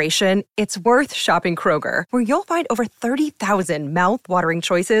inspiration, it's worth shopping Kroger, where you'll find over 30,000 mouth-watering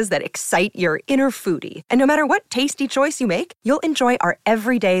choices that excite your inner foodie. And no matter what tasty choice you make, you'll enjoy our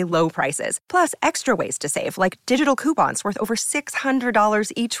everyday low prices, plus extra ways to save, like digital coupons worth over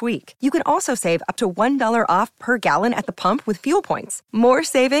 $600 each week. You can also save up to $1 off per gallon at the pump with fuel points. More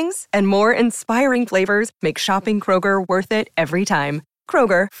savings and more inspiring flavors make shopping Kroger worth it every time.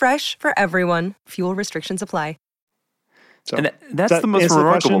 Kroger, fresh for everyone. Fuel restrictions apply. So, and that's the most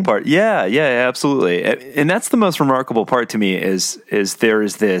remarkable part. Yeah, absolutely. And that's the most remarkable part to me is there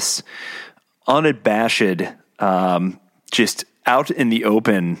is this unabashed, just out in the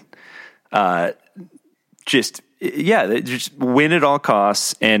open, just win at all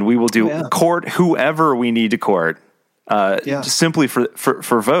costs, and we will court whoever we need to court, just simply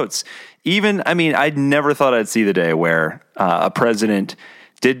for votes. Even, I never thought I'd see the day where a president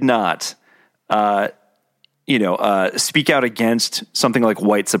did not speak out against something like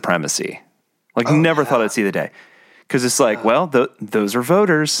white supremacy. Never thought I'd see the day. Because it's like, those are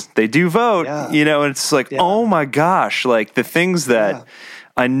voters. They do vote, and it's like, oh my gosh, the things that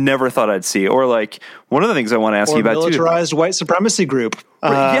I never thought I'd see. Or one of the things I want to ask you about militarized white supremacy group.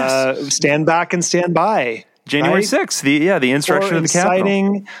 Yes. Stand back and stand by. January 6th, the insurrection of the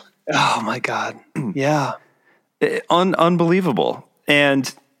Capitol. Oh my God. Yeah. Unbelievable.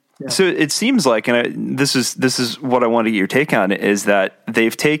 And so it seems like, and this is what I want to get your take on, is that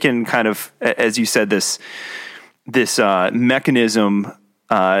they've taken kind of, as you said, this mechanism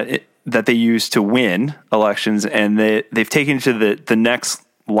that they use to win elections, and they've taken it to the next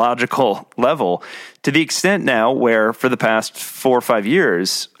logical level, to the extent now where for the past 4 or 5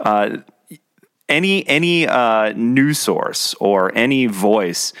 years, any news source or any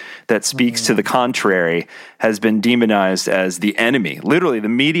voice that speaks to the contrary has been demonized as the enemy. Literally, the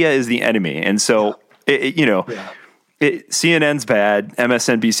media is the enemy. And so, CNN's bad,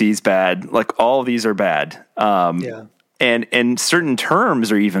 MSNBC's bad, all of these are bad. And certain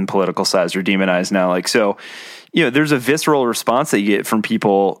terms are even politicized or demonized now. There's a visceral response that you get from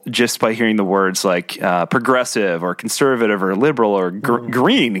people just by hearing the words progressive or conservative or liberal or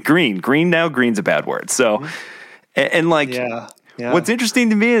green. Now green's a bad word. So, What's interesting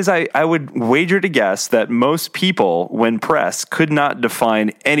to me is I would wager to guess that most people, when pressed, could not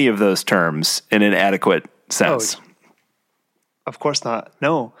define any of those terms in an adequate sense. Oh, of course not.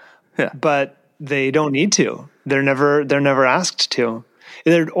 No. Yeah. But they don't need to. They're never asked to.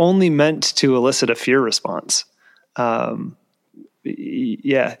 They're only meant to elicit a fear response.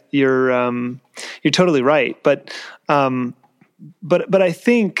 Yeah, you're totally right. But I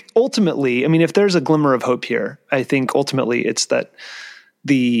think ultimately, I mean, if there's a glimmer of hope here, I think ultimately it's that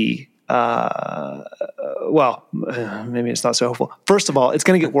maybe it's not so hopeful. First of all, it's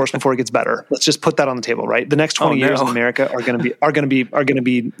going to get worse before it gets better. Let's just put that on the table, right? The next 20 years in America are going to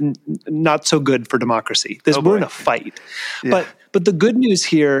be not so good for democracy. We're in a fight. Yeah. But the good news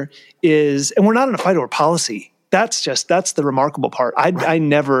here is, and we're not in a fight over policy. That's the remarkable part. I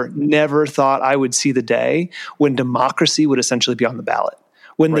never thought I would see the day when democracy would essentially be on the ballot,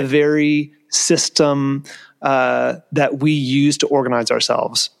 when the very system that we use to organize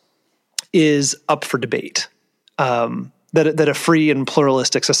ourselves is up for debate. That a free and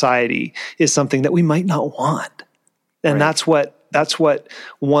pluralistic society is something that we might not want, and that's what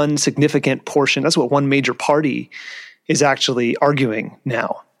one significant portion. That's what one major party is actually arguing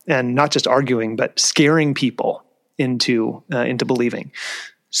now. And not just arguing, but scaring people into believing.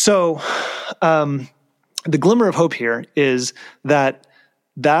 So, the glimmer of hope here is that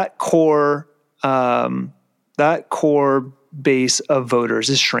core base of voters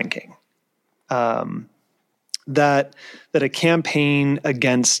is shrinking. That a campaign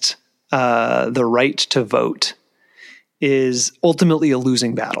against the right to vote is ultimately a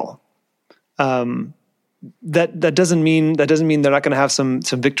losing battle. That doesn't mean they're not going to have some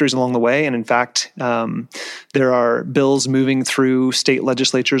victories along the way. And in fact, there are bills moving through state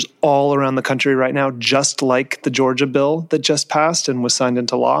legislatures all around the country right now, just like the Georgia bill that just passed and was signed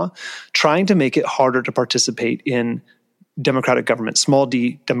into law, trying to make it harder to participate in democratic government, small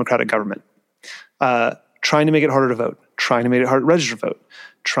d democratic government, trying to make it harder to vote, trying to make it harder to register to vote,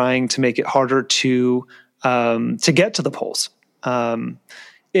 trying to make it harder to get to the polls. And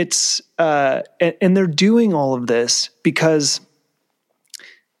they're doing all of this because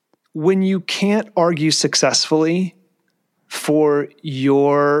when you can't argue successfully for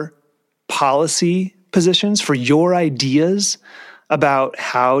your policy positions, for your ideas about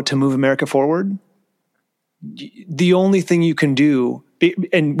how to move America forward, the only thing you can do,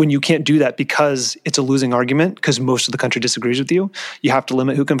 and when you can't do that because it's a losing argument, because most of the country disagrees with you, you have to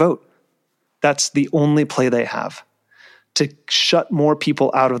limit who can vote. That's the only play they have, to shut more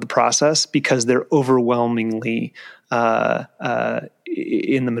people out of the process because they're overwhelmingly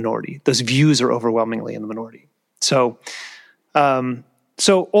in the minority. Those views are overwhelmingly in the minority. So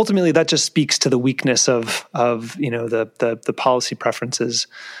ultimately, that just speaks to the weakness of the policy preferences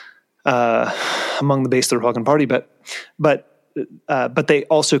among the base of the Republican Party. But they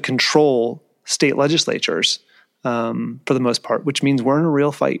also control state legislatures for the most part, which means we're in a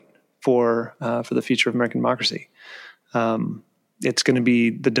real fight for the future of American democracy. It's going to be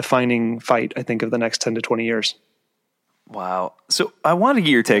the defining fight, I think, of the next 10 to 20 years. Wow. So I want to get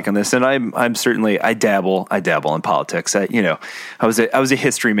your take on this, and I'm certainly, I dabble in politics. I was a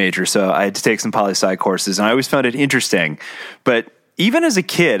history major, so I had to take some poli-sci courses, and I always found it interesting. But even as a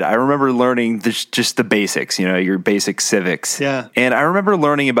kid, I remember learning just the basics, your basic civics. Yeah. And I remember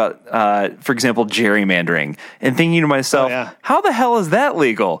learning about, for example, gerrymandering and thinking to myself, how the hell is that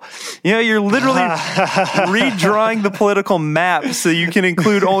legal? You're literally redrawing the political map so you can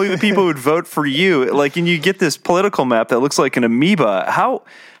include only the people who would vote for you. And you get this political map that looks like an amoeba.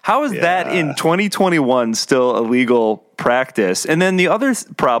 How is that in 2021 still a legal practice? And then the other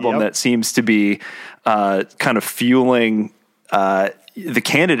problem that seems to be kind of fueling the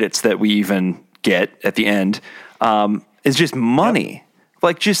candidates that we even get at the end is just money.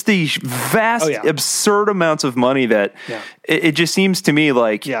 Just these vast, absurd amounts of money that it just seems to me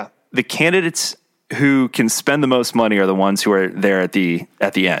like the candidates who can spend the most money are the ones who are there at the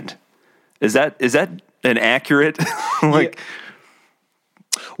end. Is that an accurate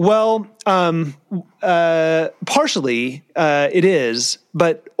Well, partially it is,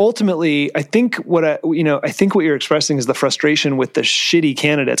 but ultimately, I think what you're expressing is the frustration with the shitty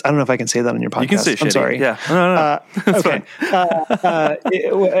candidates. I don't know if I can say that on your podcast. You can say shitty. I'm sorry. Yeah, no. That's fine. They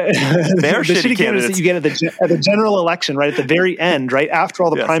are the shitty candidates that you get at the general election, right at the very end, right after all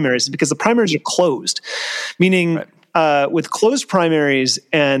the primaries, because the primaries are closed, meaning. Right. With closed primaries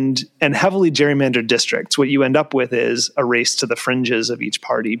and heavily gerrymandered districts, what you end up with is a race to the fringes of each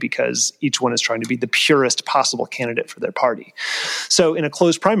party because each one is trying to be the purest possible candidate for their party. So in a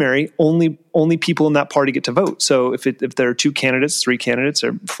closed primary, only people in that party get to vote. So if there are 2 candidates, 3 candidates,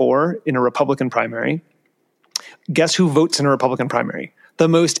 or 4 in a Republican primary, guess who votes in a Republican primary? The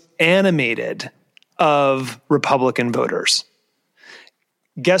most animated of Republican voters.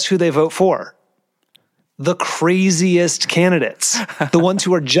 Guess who they vote for? The craziest candidates, the ones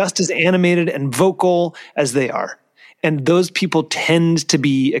who are just as animated and vocal as they are. And those people tend to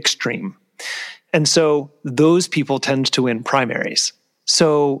be extreme. And so those people tend to win primaries.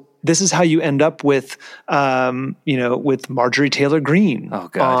 So this is how you end up with, with Marjorie Taylor Greene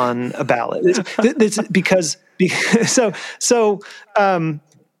on a ballot. It's because so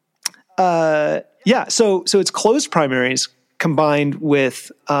it's closed primaries combined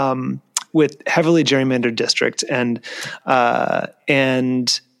with heavily gerrymandered districts, and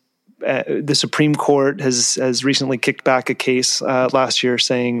the Supreme Court has recently kicked back a case last year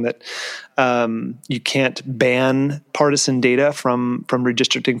saying that you can't ban partisan data from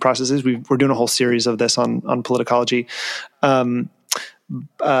redistricting processes. We're doing a whole series of this on Politicology,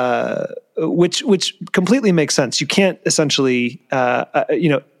 which completely makes sense. You can't essentially,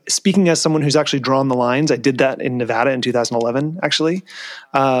 speaking as someone who's actually drawn the lines, I did that in Nevada in 2011, actually.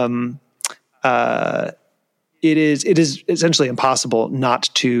 It is essentially impossible not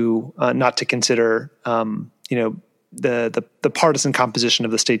to consider the partisan composition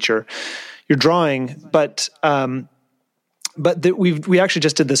of the states you're drawing. But we actually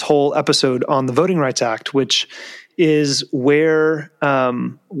just did this whole episode on the Voting Rights Act, which is where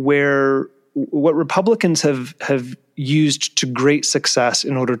what Republicans have used to great success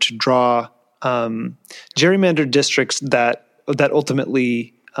in order to draw gerrymandered districts that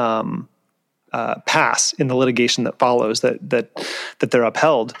ultimately pass in the litigation that follows, that they're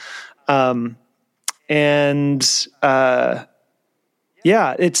upheld. It's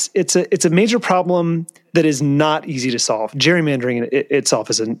a major problem that is not easy to solve. Gerrymandering itself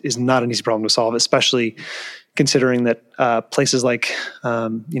is not an easy problem to solve, especially considering that places like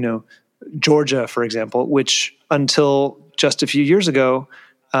Georgia, for example, which until just a few years ago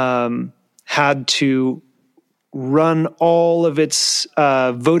had to run all of its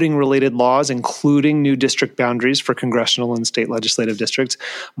voting-related laws, including new district boundaries for congressional and state legislative districts,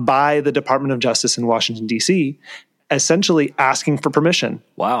 by the Department of Justice in Washington, D.C., essentially asking for permission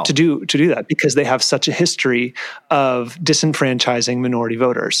to do that, because they have such a history of disenfranchising minority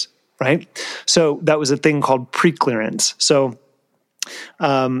voters, right? So that was a thing called preclearance. So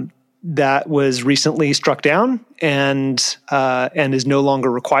that was recently struck down and is no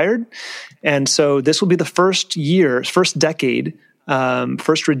longer required. And so this will be the first decade,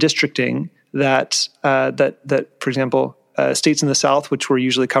 first redistricting that, for example, states in the South, which were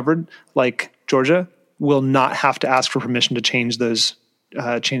usually covered, like Georgia, will not have to ask for permission to change those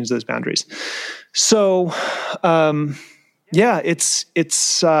boundaries. So, and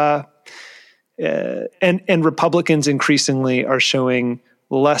Republicans increasingly are showing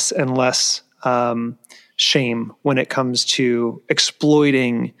less and less shame when it comes to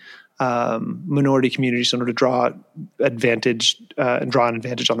exploiting minority communities in order to draw an advantage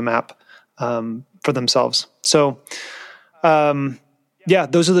on the map for themselves. So,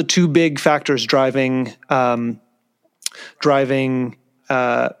 those are the two big factors driving the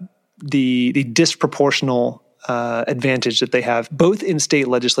disproportional advantage that they have, both in state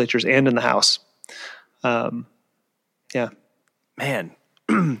legislatures and in the House. Man.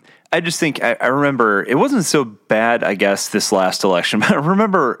 I just think I remember it wasn't so bad, I guess, this last election, but I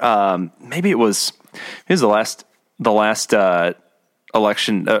remember maybe it was the last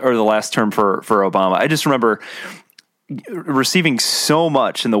election or the last term for Obama. I just remember receiving so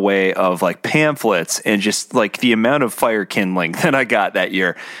much in the way of like pamphlets and just like the amount of fire kindling that I got that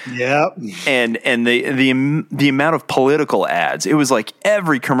year. Yeah. And the amount of political ads. It was like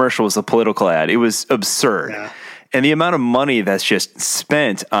every commercial was a political ad. It was absurd. Yeah. And the amount of money that's just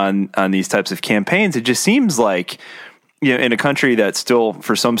spent on these types of campaigns, it just seems like, in a country that still,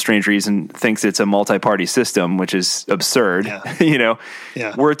 for some strange reason, thinks it's a multi-party system, which is absurd.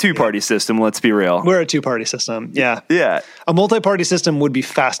 Yeah. We're a two-party system. Let's be real. We're a two-party system. Yeah. Yeah. A multi-party system would be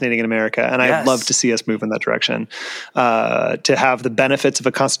fascinating in America, and I'd love to see us move in that direction. To have the benefits of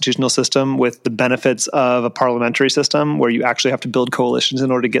a constitutional system with the benefits of a parliamentary system, where you actually have to build coalitions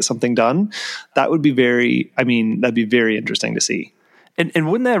in order to get something done. That would be that'd be very interesting to see. And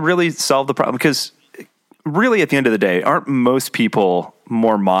wouldn't that really solve the problem? Because really, at the end of the day, aren't most people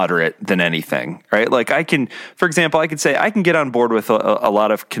more moderate than anything, right? Like for example, I could say I can get on board with a lot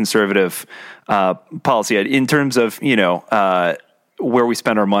of conservative policy in terms of, where we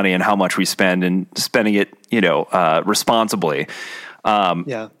spend our money and how much we spend and spending it, responsibly.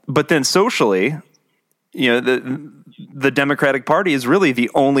 But then socially, the Democratic Party is really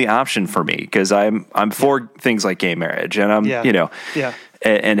the only option for me, because I'm for things like gay marriage and I'm,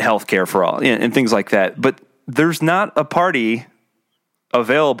 and healthcare for all and things like that. But there's not a party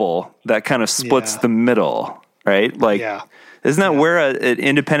available that kind of splits the middle, right? Like, isn't that where an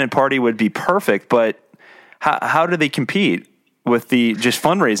independent party would be perfect? But how do they compete with the just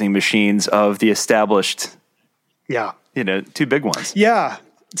fundraising machines of the established, two big ones? Yeah.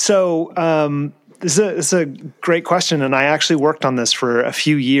 So this is a great question, and I actually worked on this for a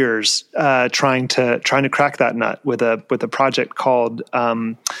few years, trying to crack that nut with a project called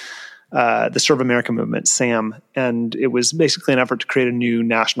the Serve America Movement, SAM, and it was basically an effort to create a new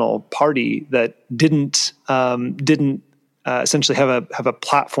national party that didn't essentially have a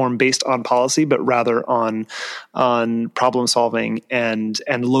platform based on policy, but rather on problem solving and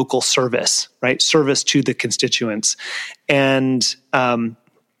local service, right? Service to the constituents, and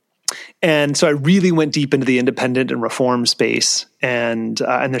so I really went deep into the independent and reform space, and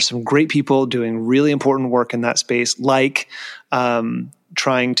there's some great people doing really important work in that space, like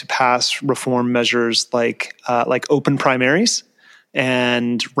trying to pass reform measures like open primaries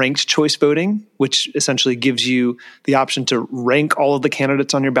and ranked choice voting, which essentially gives you the option to rank all of the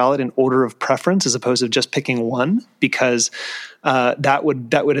candidates on your ballot in order of preference as opposed to just picking one, because that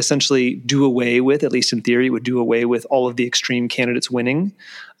would essentially do away with, at least in theory, would do away with all of the extreme candidates winning.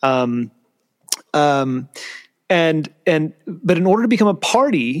 But in order to become a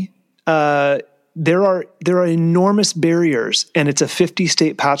party, there are enormous barriers, and it's a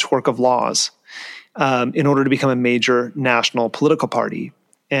 50-state patchwork of laws in order to become a major national political party.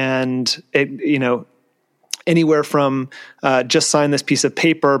 And anywhere from just sign this piece of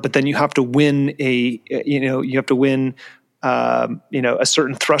paper, but then you have to win a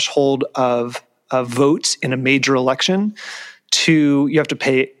certain threshold of votes in a major election, to you have to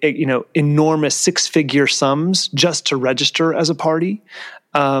pay enormous six-figure sums just to register as a party.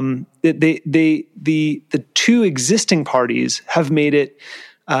 The two existing parties have made it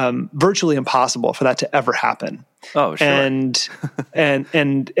virtually impossible for that to ever happen. Oh, sure. And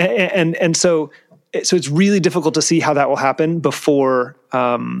so it's really difficult to see how that will happen before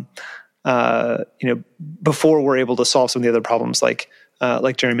we're able to solve some of the other problems like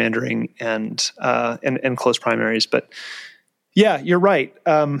gerrymandering and close primaries. But yeah, you're right.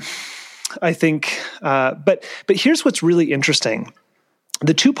 I think, but here's what's really interesting.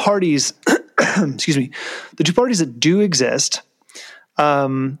 The two parties, the two parties that do exist,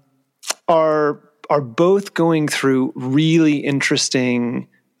 are both going through really interesting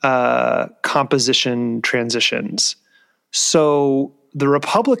composition transitions. So the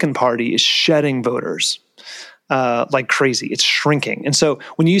Republican Party is shedding voters like crazy. It's shrinking. And so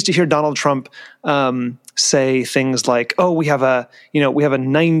when you used to hear Donald Trump say things like, "Oh, we have a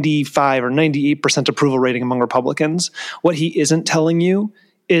 95 or 98% approval rating among Republicans," what he isn't telling you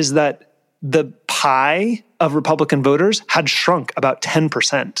is that the pie of Republican voters had shrunk about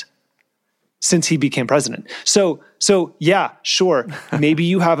 10% since he became president. So yeah, sure, maybe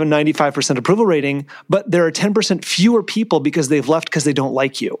you have a 95% approval rating, but there are 10% fewer people because they've left because they don't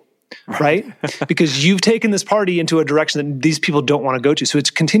like you, right? Because you've taken this party into a direction that these people don't want to go to. So it's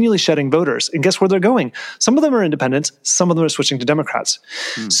continually shedding voters. And guess where they're going? Some of them are independents. Some of them are switching to Democrats.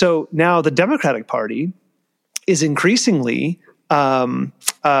 So now the Democratic Party is increasingly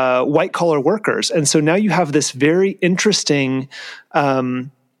white-collar workers. And so now you have this very interesting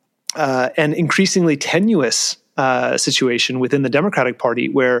and increasingly tenuous situation within the Democratic Party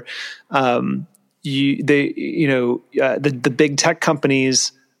where the big tech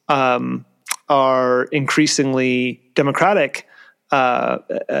companies are increasingly Democratic, and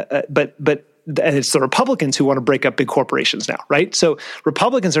it's the Republicans who want to break up big corporations now, right? So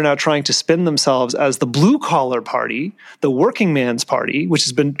Republicans are now trying to spin themselves as the blue-collar party, the working man's party, which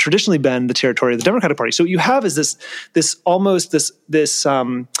has been traditionally been the territory of the Democratic Party. So what you have is this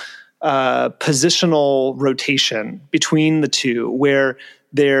positional rotation between the two, where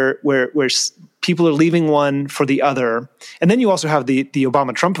people are leaving one for the other, and then you also have the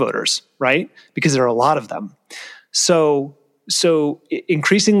Obama-Trump voters, right? Because there are a lot of them. So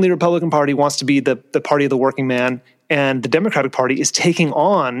increasingly, the Republican Party wants to be the party of the working man, and the Democratic Party is taking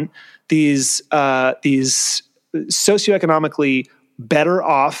on these socioeconomically better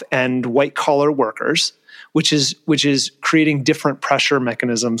off and white collar workers, which is creating different pressure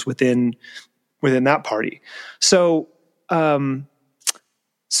mechanisms within that party. So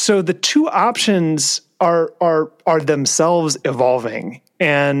the two options are themselves evolving,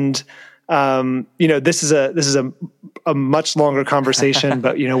 and this is a much longer conversation,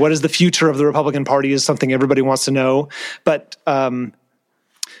 but what is the future of the Republican Party is something everybody wants to know. But and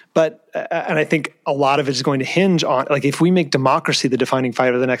I think a lot of it is going to hinge on, like, if we make democracy the defining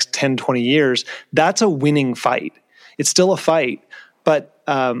fight of the next 10, 20 years, that's a winning fight. It's still a fight, but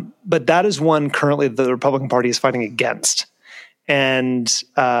that is one currently the Republican Party is fighting against, and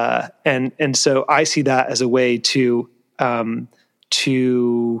so I see that as a way to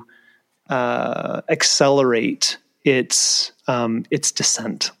accelerate its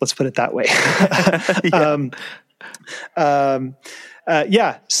descent. Let's put it that way.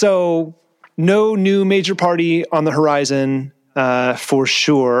 So no new major party on the horizon for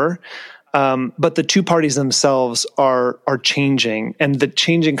sure. But the two parties themselves are changing, and the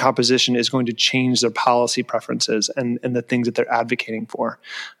changing composition is going to change their policy preferences and the things that they're advocating for.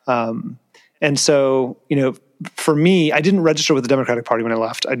 And so, for me, I didn't register with the Democratic Party when I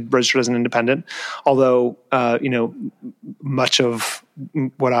left. I registered as an independent, although, much of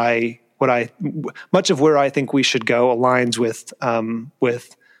where I think we should go aligns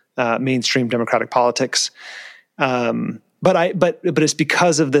with mainstream Democratic politics. But it's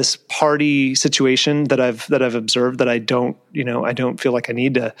because of this party situation that I've observed that I don't feel like I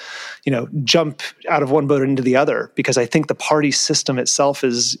need to, jump out of one boat into the other, because I think the party system itself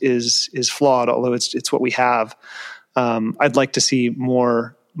is flawed, although it's what we have. I'd like to see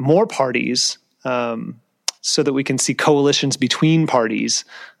more parties, so that we can see coalitions between parties,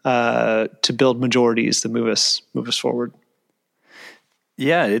 to build majorities that move us forward.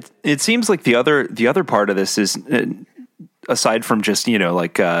 Yeah, it seems like the other part of this is, aside from just,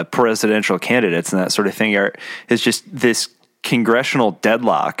 presidential candidates and that sort of thing, is just this congressional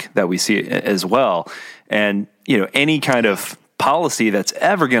deadlock that we see as well. And, any kind of policy that's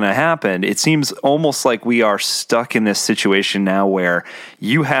ever going to happen, it seems almost like we are stuck in this situation now where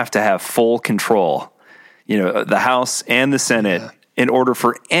you have to have full control, the House and the Senate, in order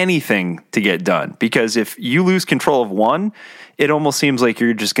for anything to get done. Because if you lose control of one, it almost seems like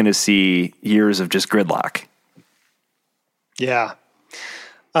you're just going to see years of just gridlock. Yeah.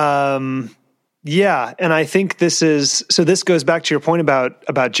 And I think this goes back to your point about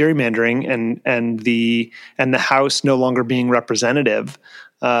gerrymandering and the House no longer being representative,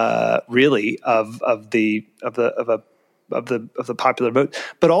 really of the popular vote,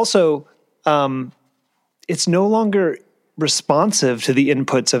 but also, it's no longer responsive to the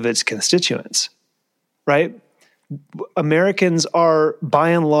inputs of its constituents, right? Americans are by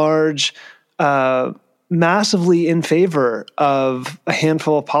and large, massively in favor of a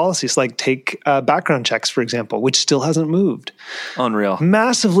handful of policies, like take background checks, for example, which still hasn't moved. Unreal.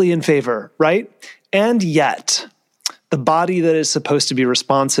 Massively in favor, right? And yet, the body that is supposed to be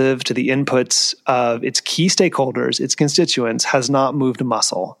responsive to the inputs of its key stakeholders, its constituents, has not moved a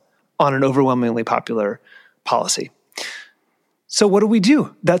muscle on an overwhelmingly popular policy. So what do we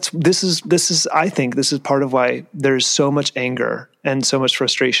do? This is I think this is part of why there's so much anger and so much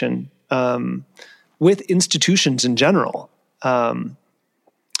frustration with institutions in general. But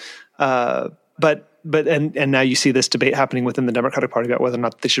now you see this debate happening within the Democratic Party about whether or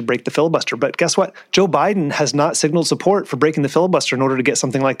not they should break the filibuster. But guess what? Joe Biden has not signaled support for breaking the filibuster in order to get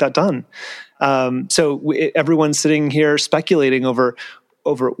something like that done. So everyone's sitting here speculating over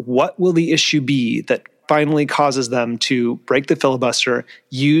what will the issue be that finally causes them to break the filibuster,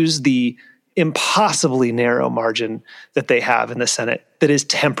 use the impossibly narrow margin that they have in the Senate that is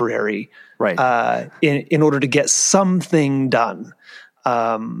temporary, right? In order to get something done.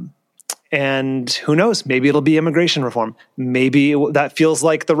 And who knows? Maybe it'll be immigration reform. Maybe that feels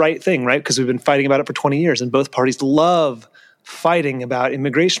like the right thing, right? Because we've been fighting about it for 20 years, and both parties love fighting about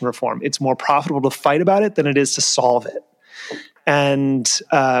immigration reform. It's more profitable to fight about it than it is to solve it. And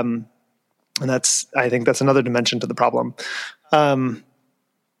I think that's another dimension to the problem. I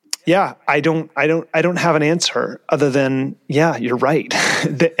don't have an answer other than, you're right.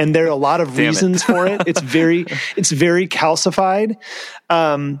 And there are a lot of reasons for it. It's very calcified.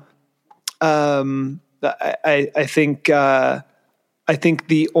 I think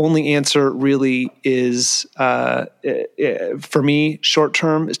the only answer really is, for me, short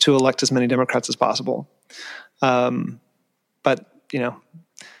term, is to elect as many Democrats as possible. But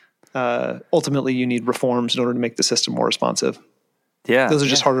ultimately, you need reforms in order to make the system more responsive. Yeah, those are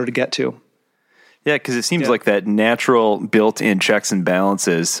just harder to get to. Yeah, because it seems like that natural built-in checks and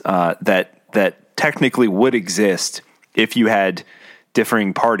balances that technically would exist if you had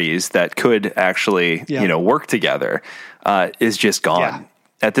differing parties that could actually work together is just gone. Yeah.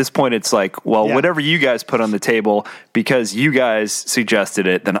 At this point, it's like, whatever you guys put on the table, because you guys suggested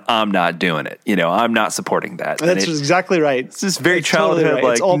it, then I'm not doing it. I'm not supporting that. That's exactly right. It's just very childhood. Totally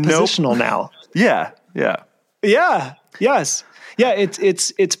right. It's all positional now. Yeah. Yes. Yeah,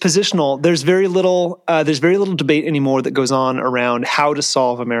 it's positional. There's very little debate anymore that goes on around how to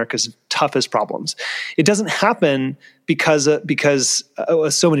solve America's toughest problems. It doesn't happen because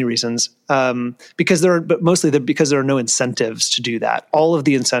so many reasons. Because there are no incentives to do that. All of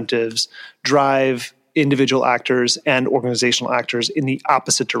the incentives drive individual actors and organizational actors in the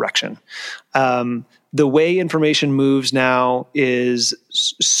opposite direction. The way information moves now is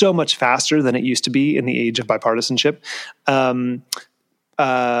so much faster than it used to be in the age of bipartisanship. The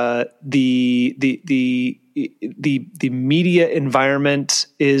media environment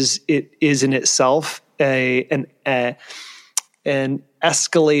is in itself an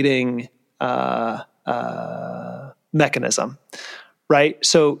escalating mechanism, right?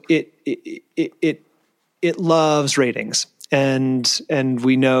 So it loves ratings. And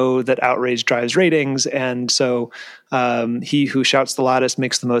we know that outrage drives ratings, and so he who shouts the loudest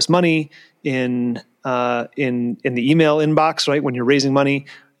makes the most money in the email inbox, right? When you're raising money,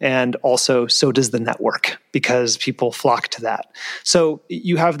 and also so does the network because people flock to that. So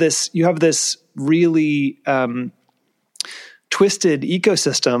you have this really twisted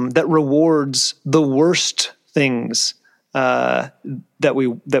ecosystem that rewards the worst things. The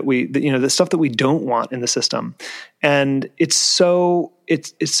stuff that we don't want in the system, and it's so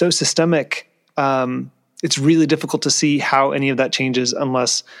systemic. It's really difficult to see how any of that changes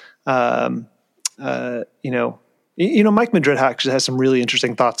unless, Mike Madrid actually has some really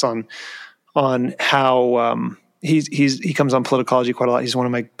interesting thoughts on how he comes on Politicology quite a lot. He's one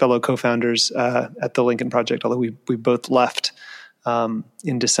of my fellow co-founders at the Lincoln Project, although we both left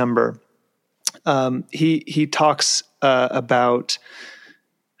in December. He talks about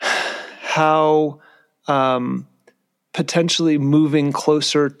how potentially moving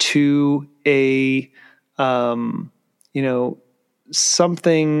closer to a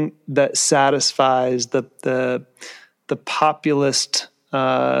something that satisfies the populist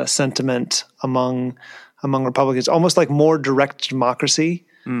sentiment among Republicans, almost like more direct democracy.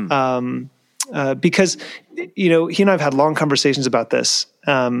 Because he and I have had long conversations about this.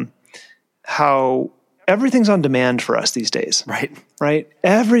 How everything's on demand for us these days, right?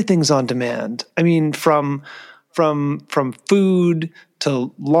 Everything's on demand. I mean, from food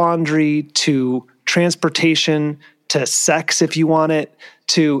to laundry to transportation to sex, if you want it,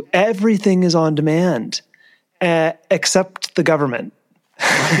 to everything is on demand, except the government,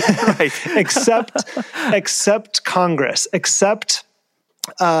 right? except Congress, except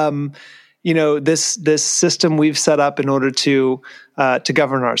this system we've set up in order to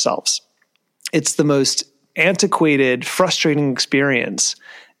govern ourselves. It's the most antiquated, frustrating experience,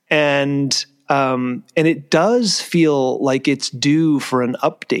 and it does feel like it's due for an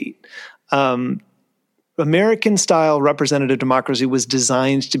update. American-style representative democracy was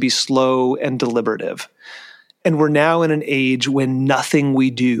designed to be slow and deliberative, and we're now in an age when nothing we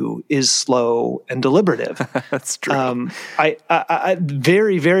do is slow and deliberative. That's true. I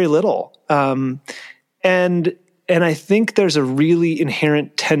very, very little, and I think there's a really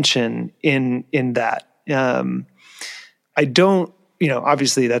inherent tension in that. I don't,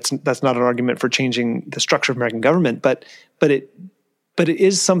 obviously that's not an argument for changing the structure of American government, but it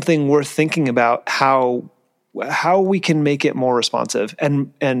is something worth thinking about how we can make it more responsive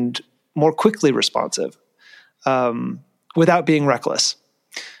and more quickly responsive, without being reckless.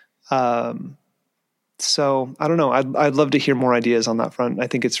 So I don't know. I'd love to hear more ideas on that front. I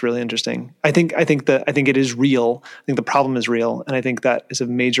think it's really interesting. I think it is real. I think the problem is real, and I think that is a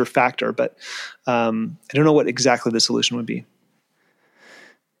major factor. But I don't know what exactly the solution would be.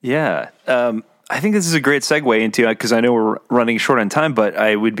 Yeah, I think this is a great segue into, because I know we're running short on time, but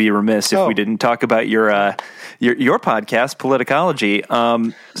I would be remiss if we didn't talk about your podcast, Politicology.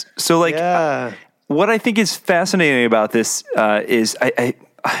 What I think is fascinating about this is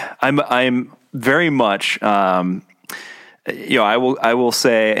I'm very much, I will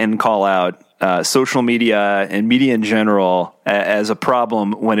say and call out social media and media in general as a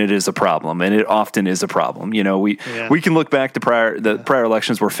problem when it is a problem, and it often is a problem. We can look back to the prior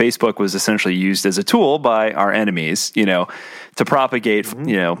elections where Facebook was essentially used as a tool by our enemies, to propagate,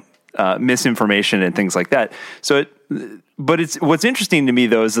 misinformation and things like that. But what's interesting to me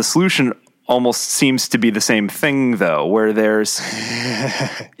though is the solution almost seems to be the same thing though, where there's,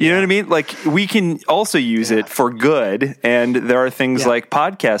 you know what I mean? Like we can also use it for good. And there are things like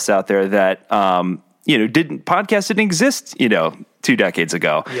podcasts out there that, podcasts didn't exist, 2 decades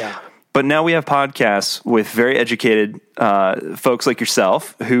ago. Yeah. But now we have podcasts with very educated, folks like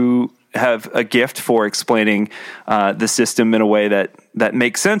yourself who have a gift for explaining, the system in a way that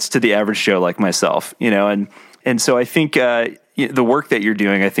makes sense to the average Joe like myself, and so I think, the work that you're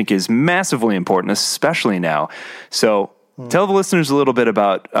doing, I think, is massively important, especially now. So tell the listeners a little bit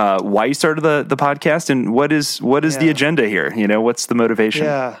about why you started the podcast and what is the agenda here? What's the motivation?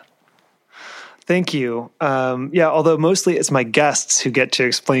 Yeah. Thank you. Although mostly it's my guests who get to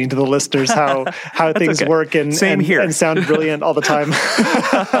explain to the listeners how things work and sound brilliant all the time.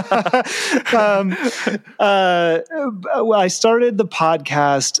 I started the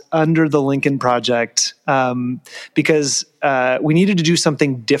podcast under the Lincoln Project because we needed to do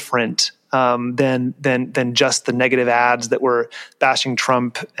something different than just the negative ads that were bashing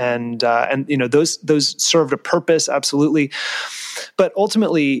Trump, and those served a purpose, absolutely, but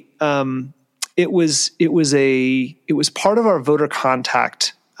ultimately. It was part of our voter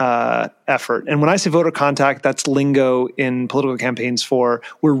contact effort. And when I say voter contact, that's lingo in political campaigns for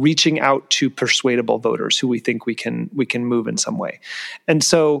we're reaching out to persuadable voters who we think we can move in some way. And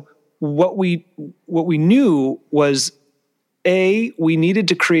so what we knew was, we needed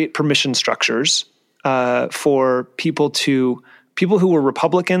to create permission structures for people who were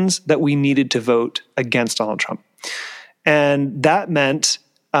Republicans that we needed to vote against Donald Trump. And that meant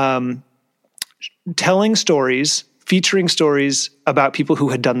telling stories, featuring stories about people who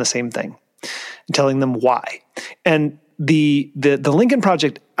had done the same thing, and telling them why. And the Lincoln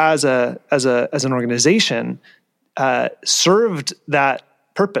Project as an organization served that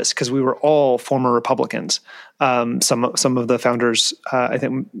purpose because we were all former Republicans. Some of the founders, I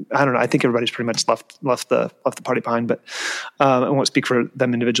think everybody's pretty much left the party behind, but I won't speak for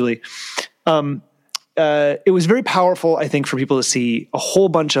them individually. It was very powerful, I think, for people to see a whole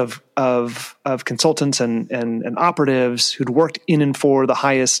bunch of consultants and operatives who'd worked in and for the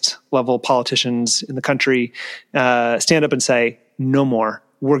highest level politicians in the country stand up and say, no more.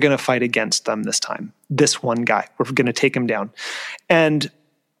 We're going to fight against them this time. This one guy, we're going to take him down. And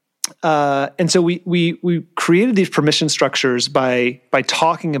so we created these permission structures by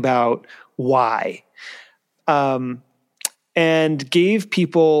talking about why, and gave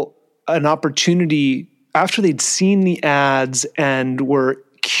people an opportunity after they'd seen the ads and were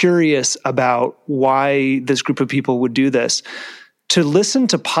curious about why this group of people would do this, to listen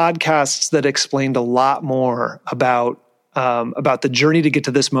to podcasts that explained a lot more about the journey to get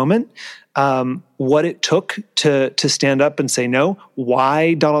to this moment, what it took to stand up and say no,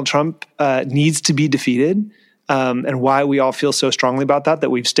 why Donald Trump needs to be defeated, and why we all feel so strongly about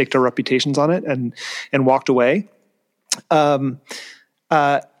that we've staked our reputations on it and walked away.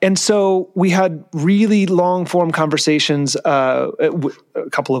 And so we had really long form conversations, a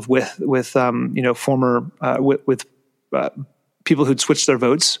couple of with people who'd switched their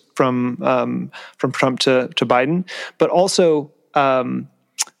votes from Trump to Biden, but also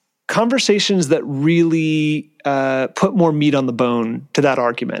conversations that really put more meat on the bone to that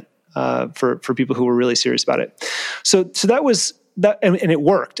argument for people who were really serious about it. So that was. And it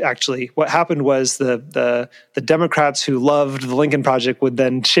worked, actually. What happened was the Democrats who loved the Lincoln Project would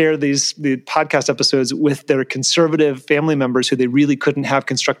then share the podcast episodes with their conservative family members who they really couldn't have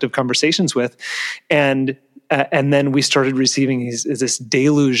constructive conversations with, and then we started receiving this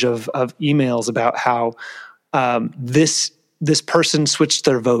deluge of emails about how this person switched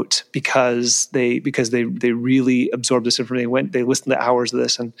their vote because they really absorbed this information. They listened to hours of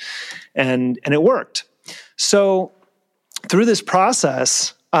this, and it worked. So. Through this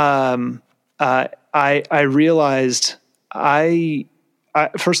process, I realized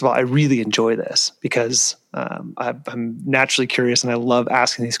first of all, I really enjoy this because I'm naturally curious and I love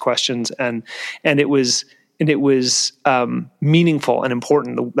asking these questions, and it was meaningful and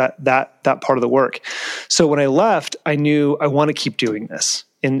important, that part of the work. So when I left, I knew I want to keep doing this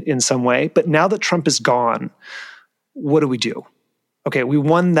in some way. But now that Trump is gone, what do we do? Okay, we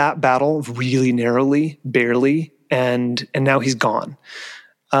won that battle really narrowly, barely. And now he's gone.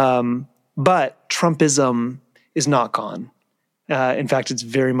 But Trumpism is not gone. In fact, it's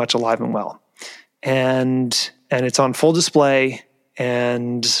very much alive and well. And it's on full display,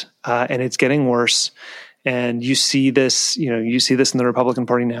 and it's getting worse. And you see this in the Republican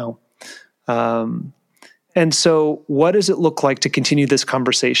Party now. And so what does it look like to continue this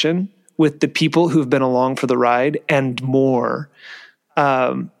conversation with the people who've been along for the ride and more?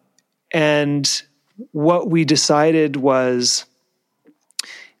 And what we decided was,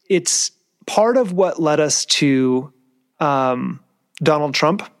 it's part of what led us to Donald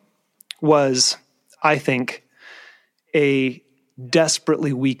Trump was, I think, a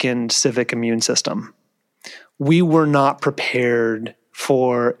desperately weakened civic immune system. We were not prepared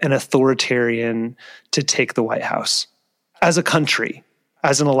for an authoritarian to take the White House. As a country,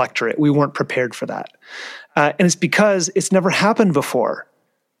 as an electorate, we weren't prepared for that. And it's because it's never happened before.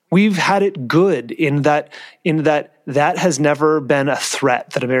 We've had it good in that has never been a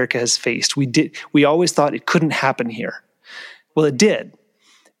threat that America has faced. We always thought it couldn't happen here. Well, it did.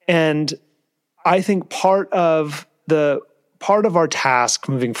 And I think part of our task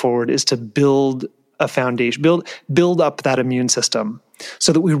moving forward is to build a foundation, build up that immune system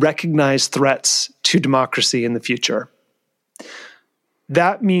so that we recognize threats to democracy in the future.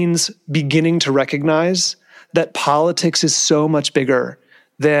 That means beginning to recognize that politics is so much bigger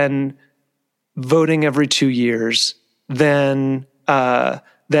than voting every 2 years, than a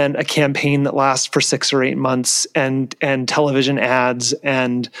campaign that lasts for 6 or 8 months, and television ads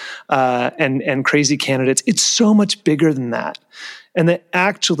and crazy candidates. It's so much bigger than that, and that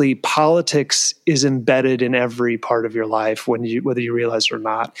actually politics is embedded in every part of your life, whether you realize it or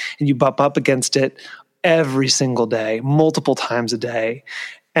not, and you bump up against it every single day, multiple times a day,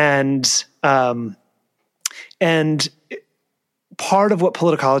 and part of what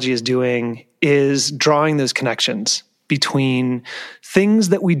Politicology is doing is drawing those connections between things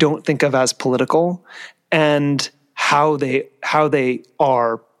that we don't think of as political and how they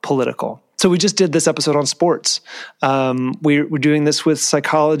are political. So we just did this episode on sports. We're doing this with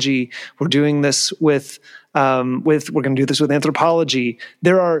psychology. We're doing this with we're going to do this with anthropology.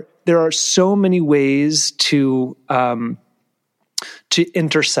 There are so many ways to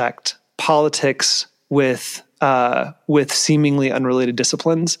intersect politics with seemingly unrelated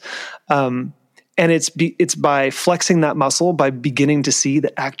disciplines. And it's by flexing that muscle, by beginning to see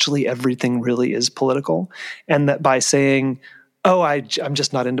that actually everything really is political, and that by saying, oh, I'm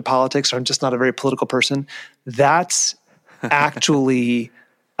just not into politics, or I'm just not a very political person, that's actually,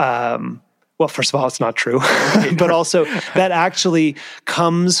 well, first of all, it's not true, but also that actually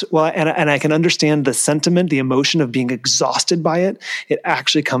comes, well, and I can understand the sentiment, the emotion of being exhausted by it. It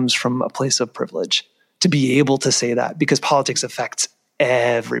actually comes from a place of privilege to be able to say that, because politics affects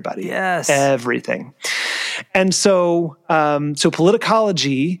everybody, yes, everything. And so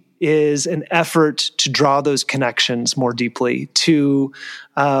Politicology is an effort to draw those connections more deeply, to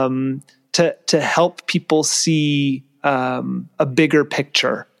help people see a bigger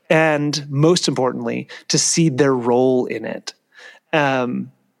picture, and most importantly, to see their role in it.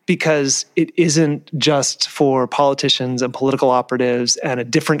 Because it isn't just for politicians and political operatives and a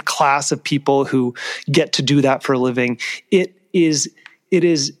different class of people who get to do that for a living. It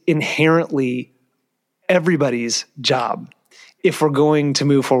is inherently everybody's job if we're going to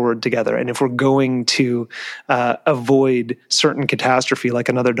move forward together, and if we're going to avoid certain catastrophe like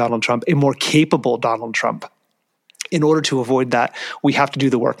another Donald Trump, a more capable Donald Trump. In order to avoid that, we have to do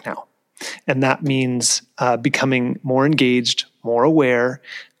the work now. And that means becoming more engaged, more aware,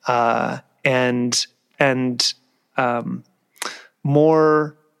 and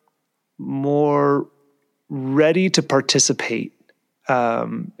more ready to participate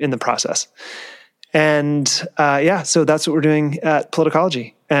in the process. And so that's what we're doing at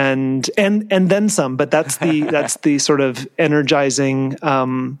Politicology, and then some. But that's the sort of energizing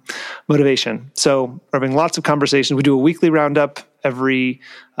motivation. So we're having lots of conversations. We do a weekly roundup every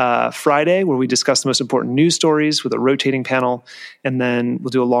Friday where we discuss the most important news stories with a rotating panel, and then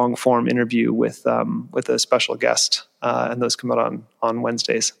we'll do a long form interview with a special guest, and those come out on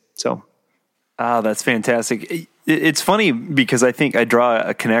Wednesdays. So. Oh, that's fantastic. It's funny because I think I draw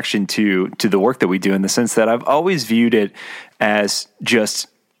a connection to the work that we do, in the sense that I've always viewed it as just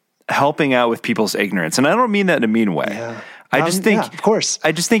helping out with people's ignorance. And I don't mean that in a mean way. Yeah. I just think, of course,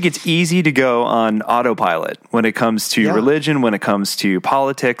 I just think it's easy to go on autopilot when it comes to religion, when it comes to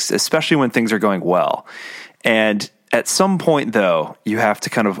politics, especially when things are going well. And at some point, though, you have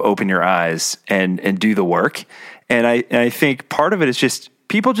to kind of open your eyes and do the work. And I think part of it is just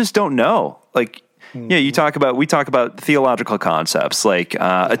people just don't know. Like, we talk about theological concepts like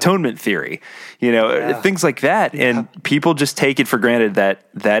atonement theory, things like that. Yeah. And people just take it for granted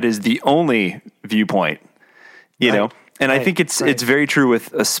that is the only viewpoint, you know? And I think it's very true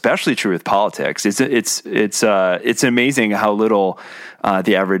especially true with politics. It's amazing how little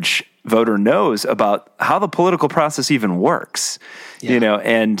the average voter knows about how the political process even works,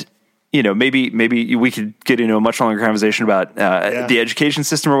 and maybe we could get into a much longer conversation about the education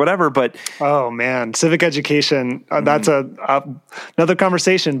system or whatever, but oh man, civic education, that's another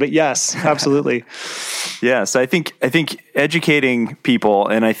conversation, but yes, absolutely. Yes. I think educating people,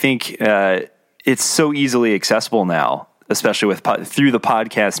 and I think it's so easily accessible now, especially through the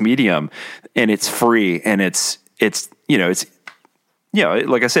podcast medium, and it's free, and it's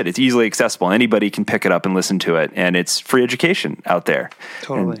like I said, it's easily accessible. Anybody can pick it up and listen to it, and it's free education out there.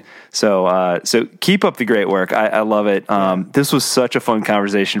 Totally. And so keep up the great work. I love it. This was such a fun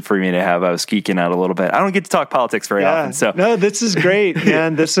conversation for me to have. I was geeking out a little bit. I don't get to talk politics very often. So no, this is great,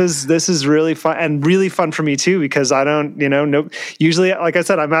 man. This is really fun, and really fun for me too, because I don't, usually, like I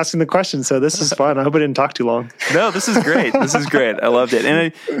said, I'm asking the questions. So this is fun. I hope I didn't talk too long. No, this is great. This is great. I loved it.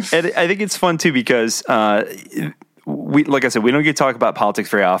 And I think it's fun too, because, like I said, we don't get to talk about politics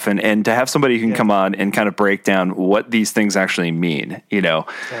very often, and to have somebody who can come on and kind of break down what these things actually mean, you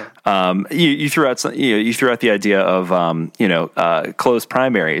threw out the idea of, closed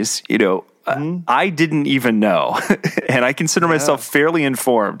primaries, I didn't even know, and I consider myself fairly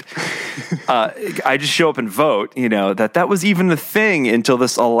informed. I just show up and vote, that was even a thing until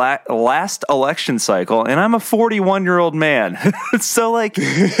this last election cycle, and I'm a 41-year-old man. So,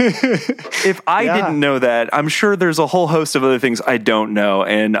 if I didn't know that, I'm sure there's a whole host of other things I don't know,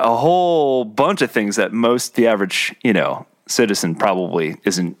 and a whole bunch of things that the average, citizen probably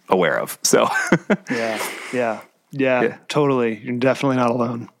isn't aware of. So, yeah, totally. You're definitely not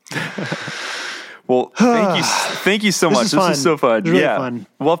alone. Well, thank you so much. This is so fun. Really fun.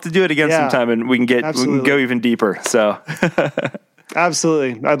 We'll have to do it again sometime, and we can go even deeper. So,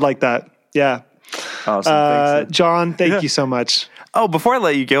 absolutely, I'd like that. Yeah. Awesome. Thanks. John, thank you so much. Oh, before I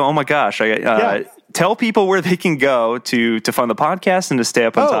let you go, oh my gosh, tell people where they can go to fund the podcast and to stay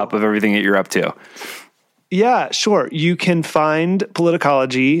up on top of everything that you're up to. Yeah, sure. You can find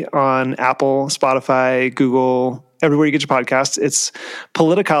Politicology on Apple, Spotify, Google, everywhere you get your podcasts. It's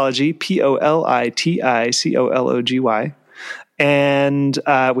Politicology, Politicology. And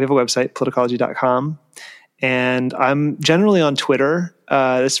we have a website, politicology.com. And I'm generally on Twitter.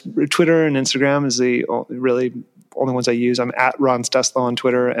 Twitter and Instagram is the really only ones I use. I'm at Ron Steslow on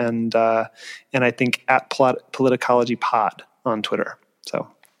Twitter, and I think at Politicology Pod on Twitter. So.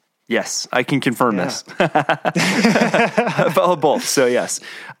 Yes, I can confirm this. I follow both, so yes.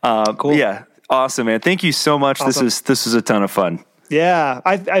 Cool. Yeah, awesome, man. Thank you so much. Awesome. This is a ton of fun. Yeah,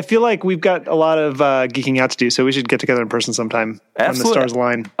 I feel like we've got a lot of geeking out to do, so we should get together in person sometime. Absolutely. When the stars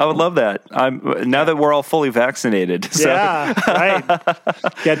align. I would love that. Now that we're all fully vaccinated. So. Yeah, right.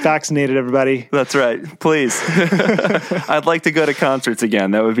 Get vaccinated, everybody. That's right. Please. I'd like to go to concerts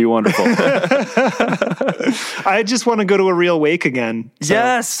again. That would be wonderful. I just want to go to a real wake again. So.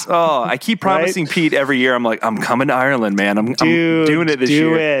 Yes. Oh, I keep promising Pete every year. I'm like, I'm coming to Ireland, man. I'm doing it this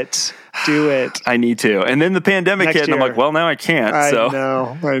year. Do it. I need to. And then the pandemic hit, and I'm like, well, now I can't. I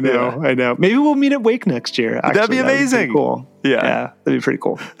know. Maybe we'll meet at Wake next year. Actually. That'd be amazing. That'd be cool. Yeah, that'd be pretty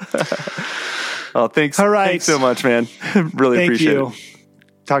cool. Oh, thanks. All right. Thanks so much, man. Really appreciate it.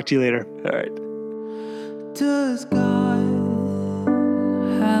 Talk to you later. All right. Does God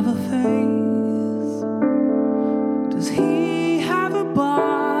have a face? Does he have a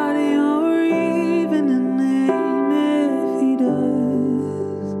body or even a name? If he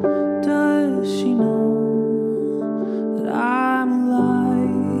does she know that I'm alive?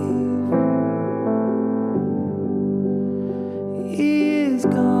 Is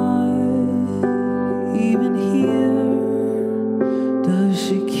God even here? Does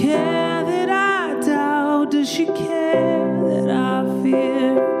she care that I doubt? Does she care that I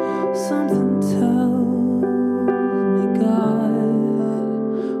fear? Something tells me God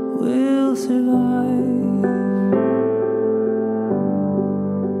will survive.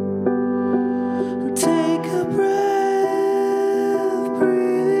 Take a breath,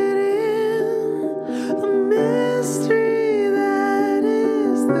 breathe it in. The mystery that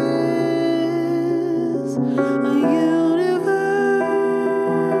is this, a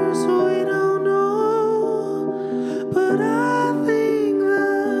universe we don't know, but I think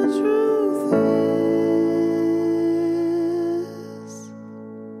the truth is,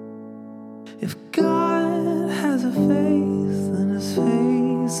 if God has a face, then his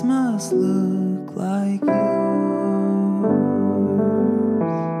face must look like yours.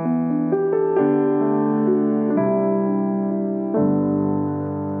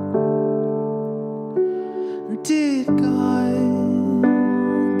 Did God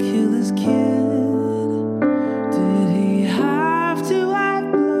kill his kid? Did he have to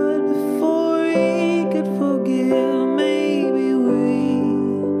have blood before he could forgive? Maybe we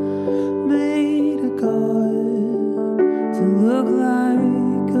made a God to look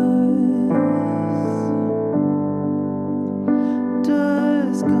like us.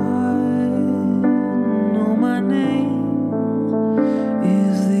 Does God know my name?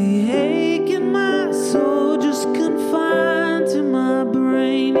 Is the ache in my soul just confined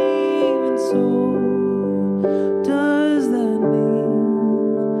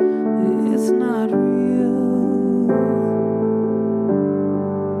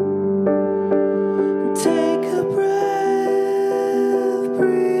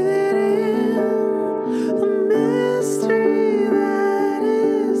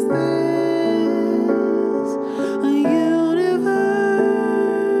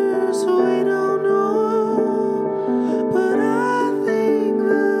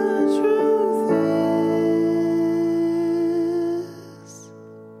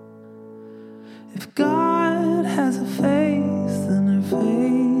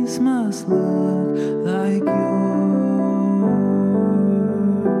must look like yours.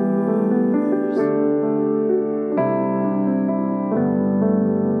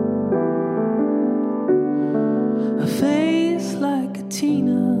 A face like a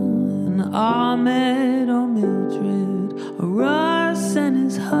Tina, an Ahmed or Mildred, a Russ and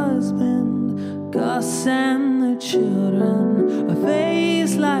his husband, Gus and their children. A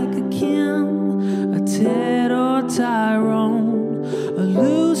face like a Kim, a Ted or Tyrone, a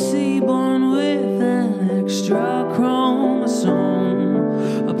Lucy born with an extra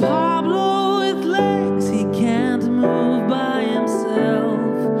chromosome, a Pablo with legs he can't move by himself,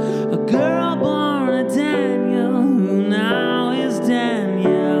 a girl born a Daniel who now is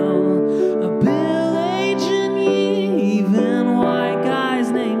Danielle, a Bill H. and Yee, even white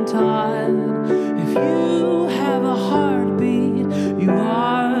guys named Todd. If you have a heartbeat, you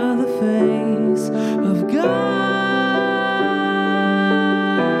are the face of God.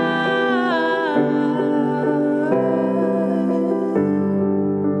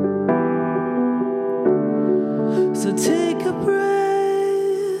 So take a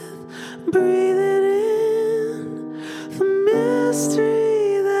breath, breathe it in, the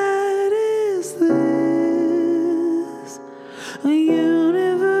mystery that is this, a universe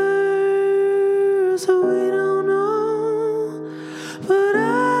we don't know, but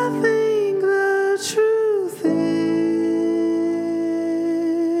I think the truth is,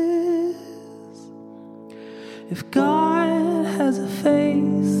 if God has a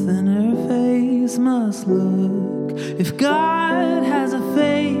face, then her face must look. If God has a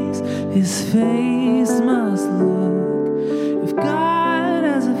face, his face must look. If God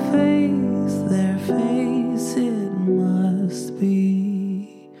has a face, their face, it must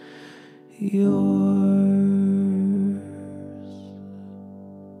be yours.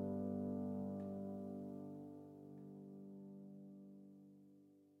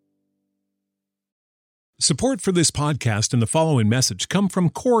 Support for this podcast and the following message come from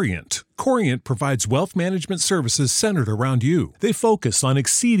Corient. Corient provides wealth management services centered around you. They focus on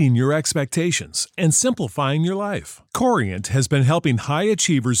exceeding your expectations and simplifying your life. Corient has been helping high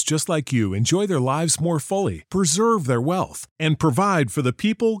achievers just like you enjoy their lives more fully, preserve their wealth, and provide for the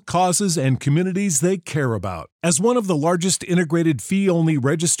people, causes, and communities they care about. As one of the largest integrated fee-only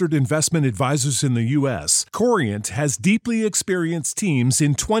registered investment advisors in the U.S., Corient has deeply experienced teams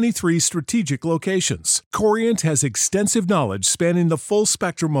in 23 strategic locations. Corient has extensive knowledge spanning the full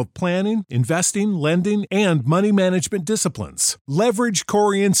spectrum of planning, investing, lending, and money management disciplines. Leverage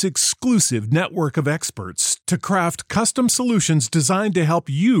Corient's exclusive network of experts to craft custom solutions designed to help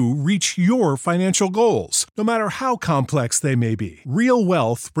you reach your financial goals, no matter how complex they may be. Real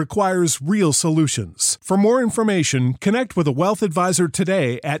wealth requires real solutions. For more information, connect with a wealth advisor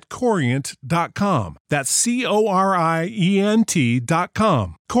today at Corient.com. That's Corient.com.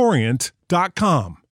 Corient.com.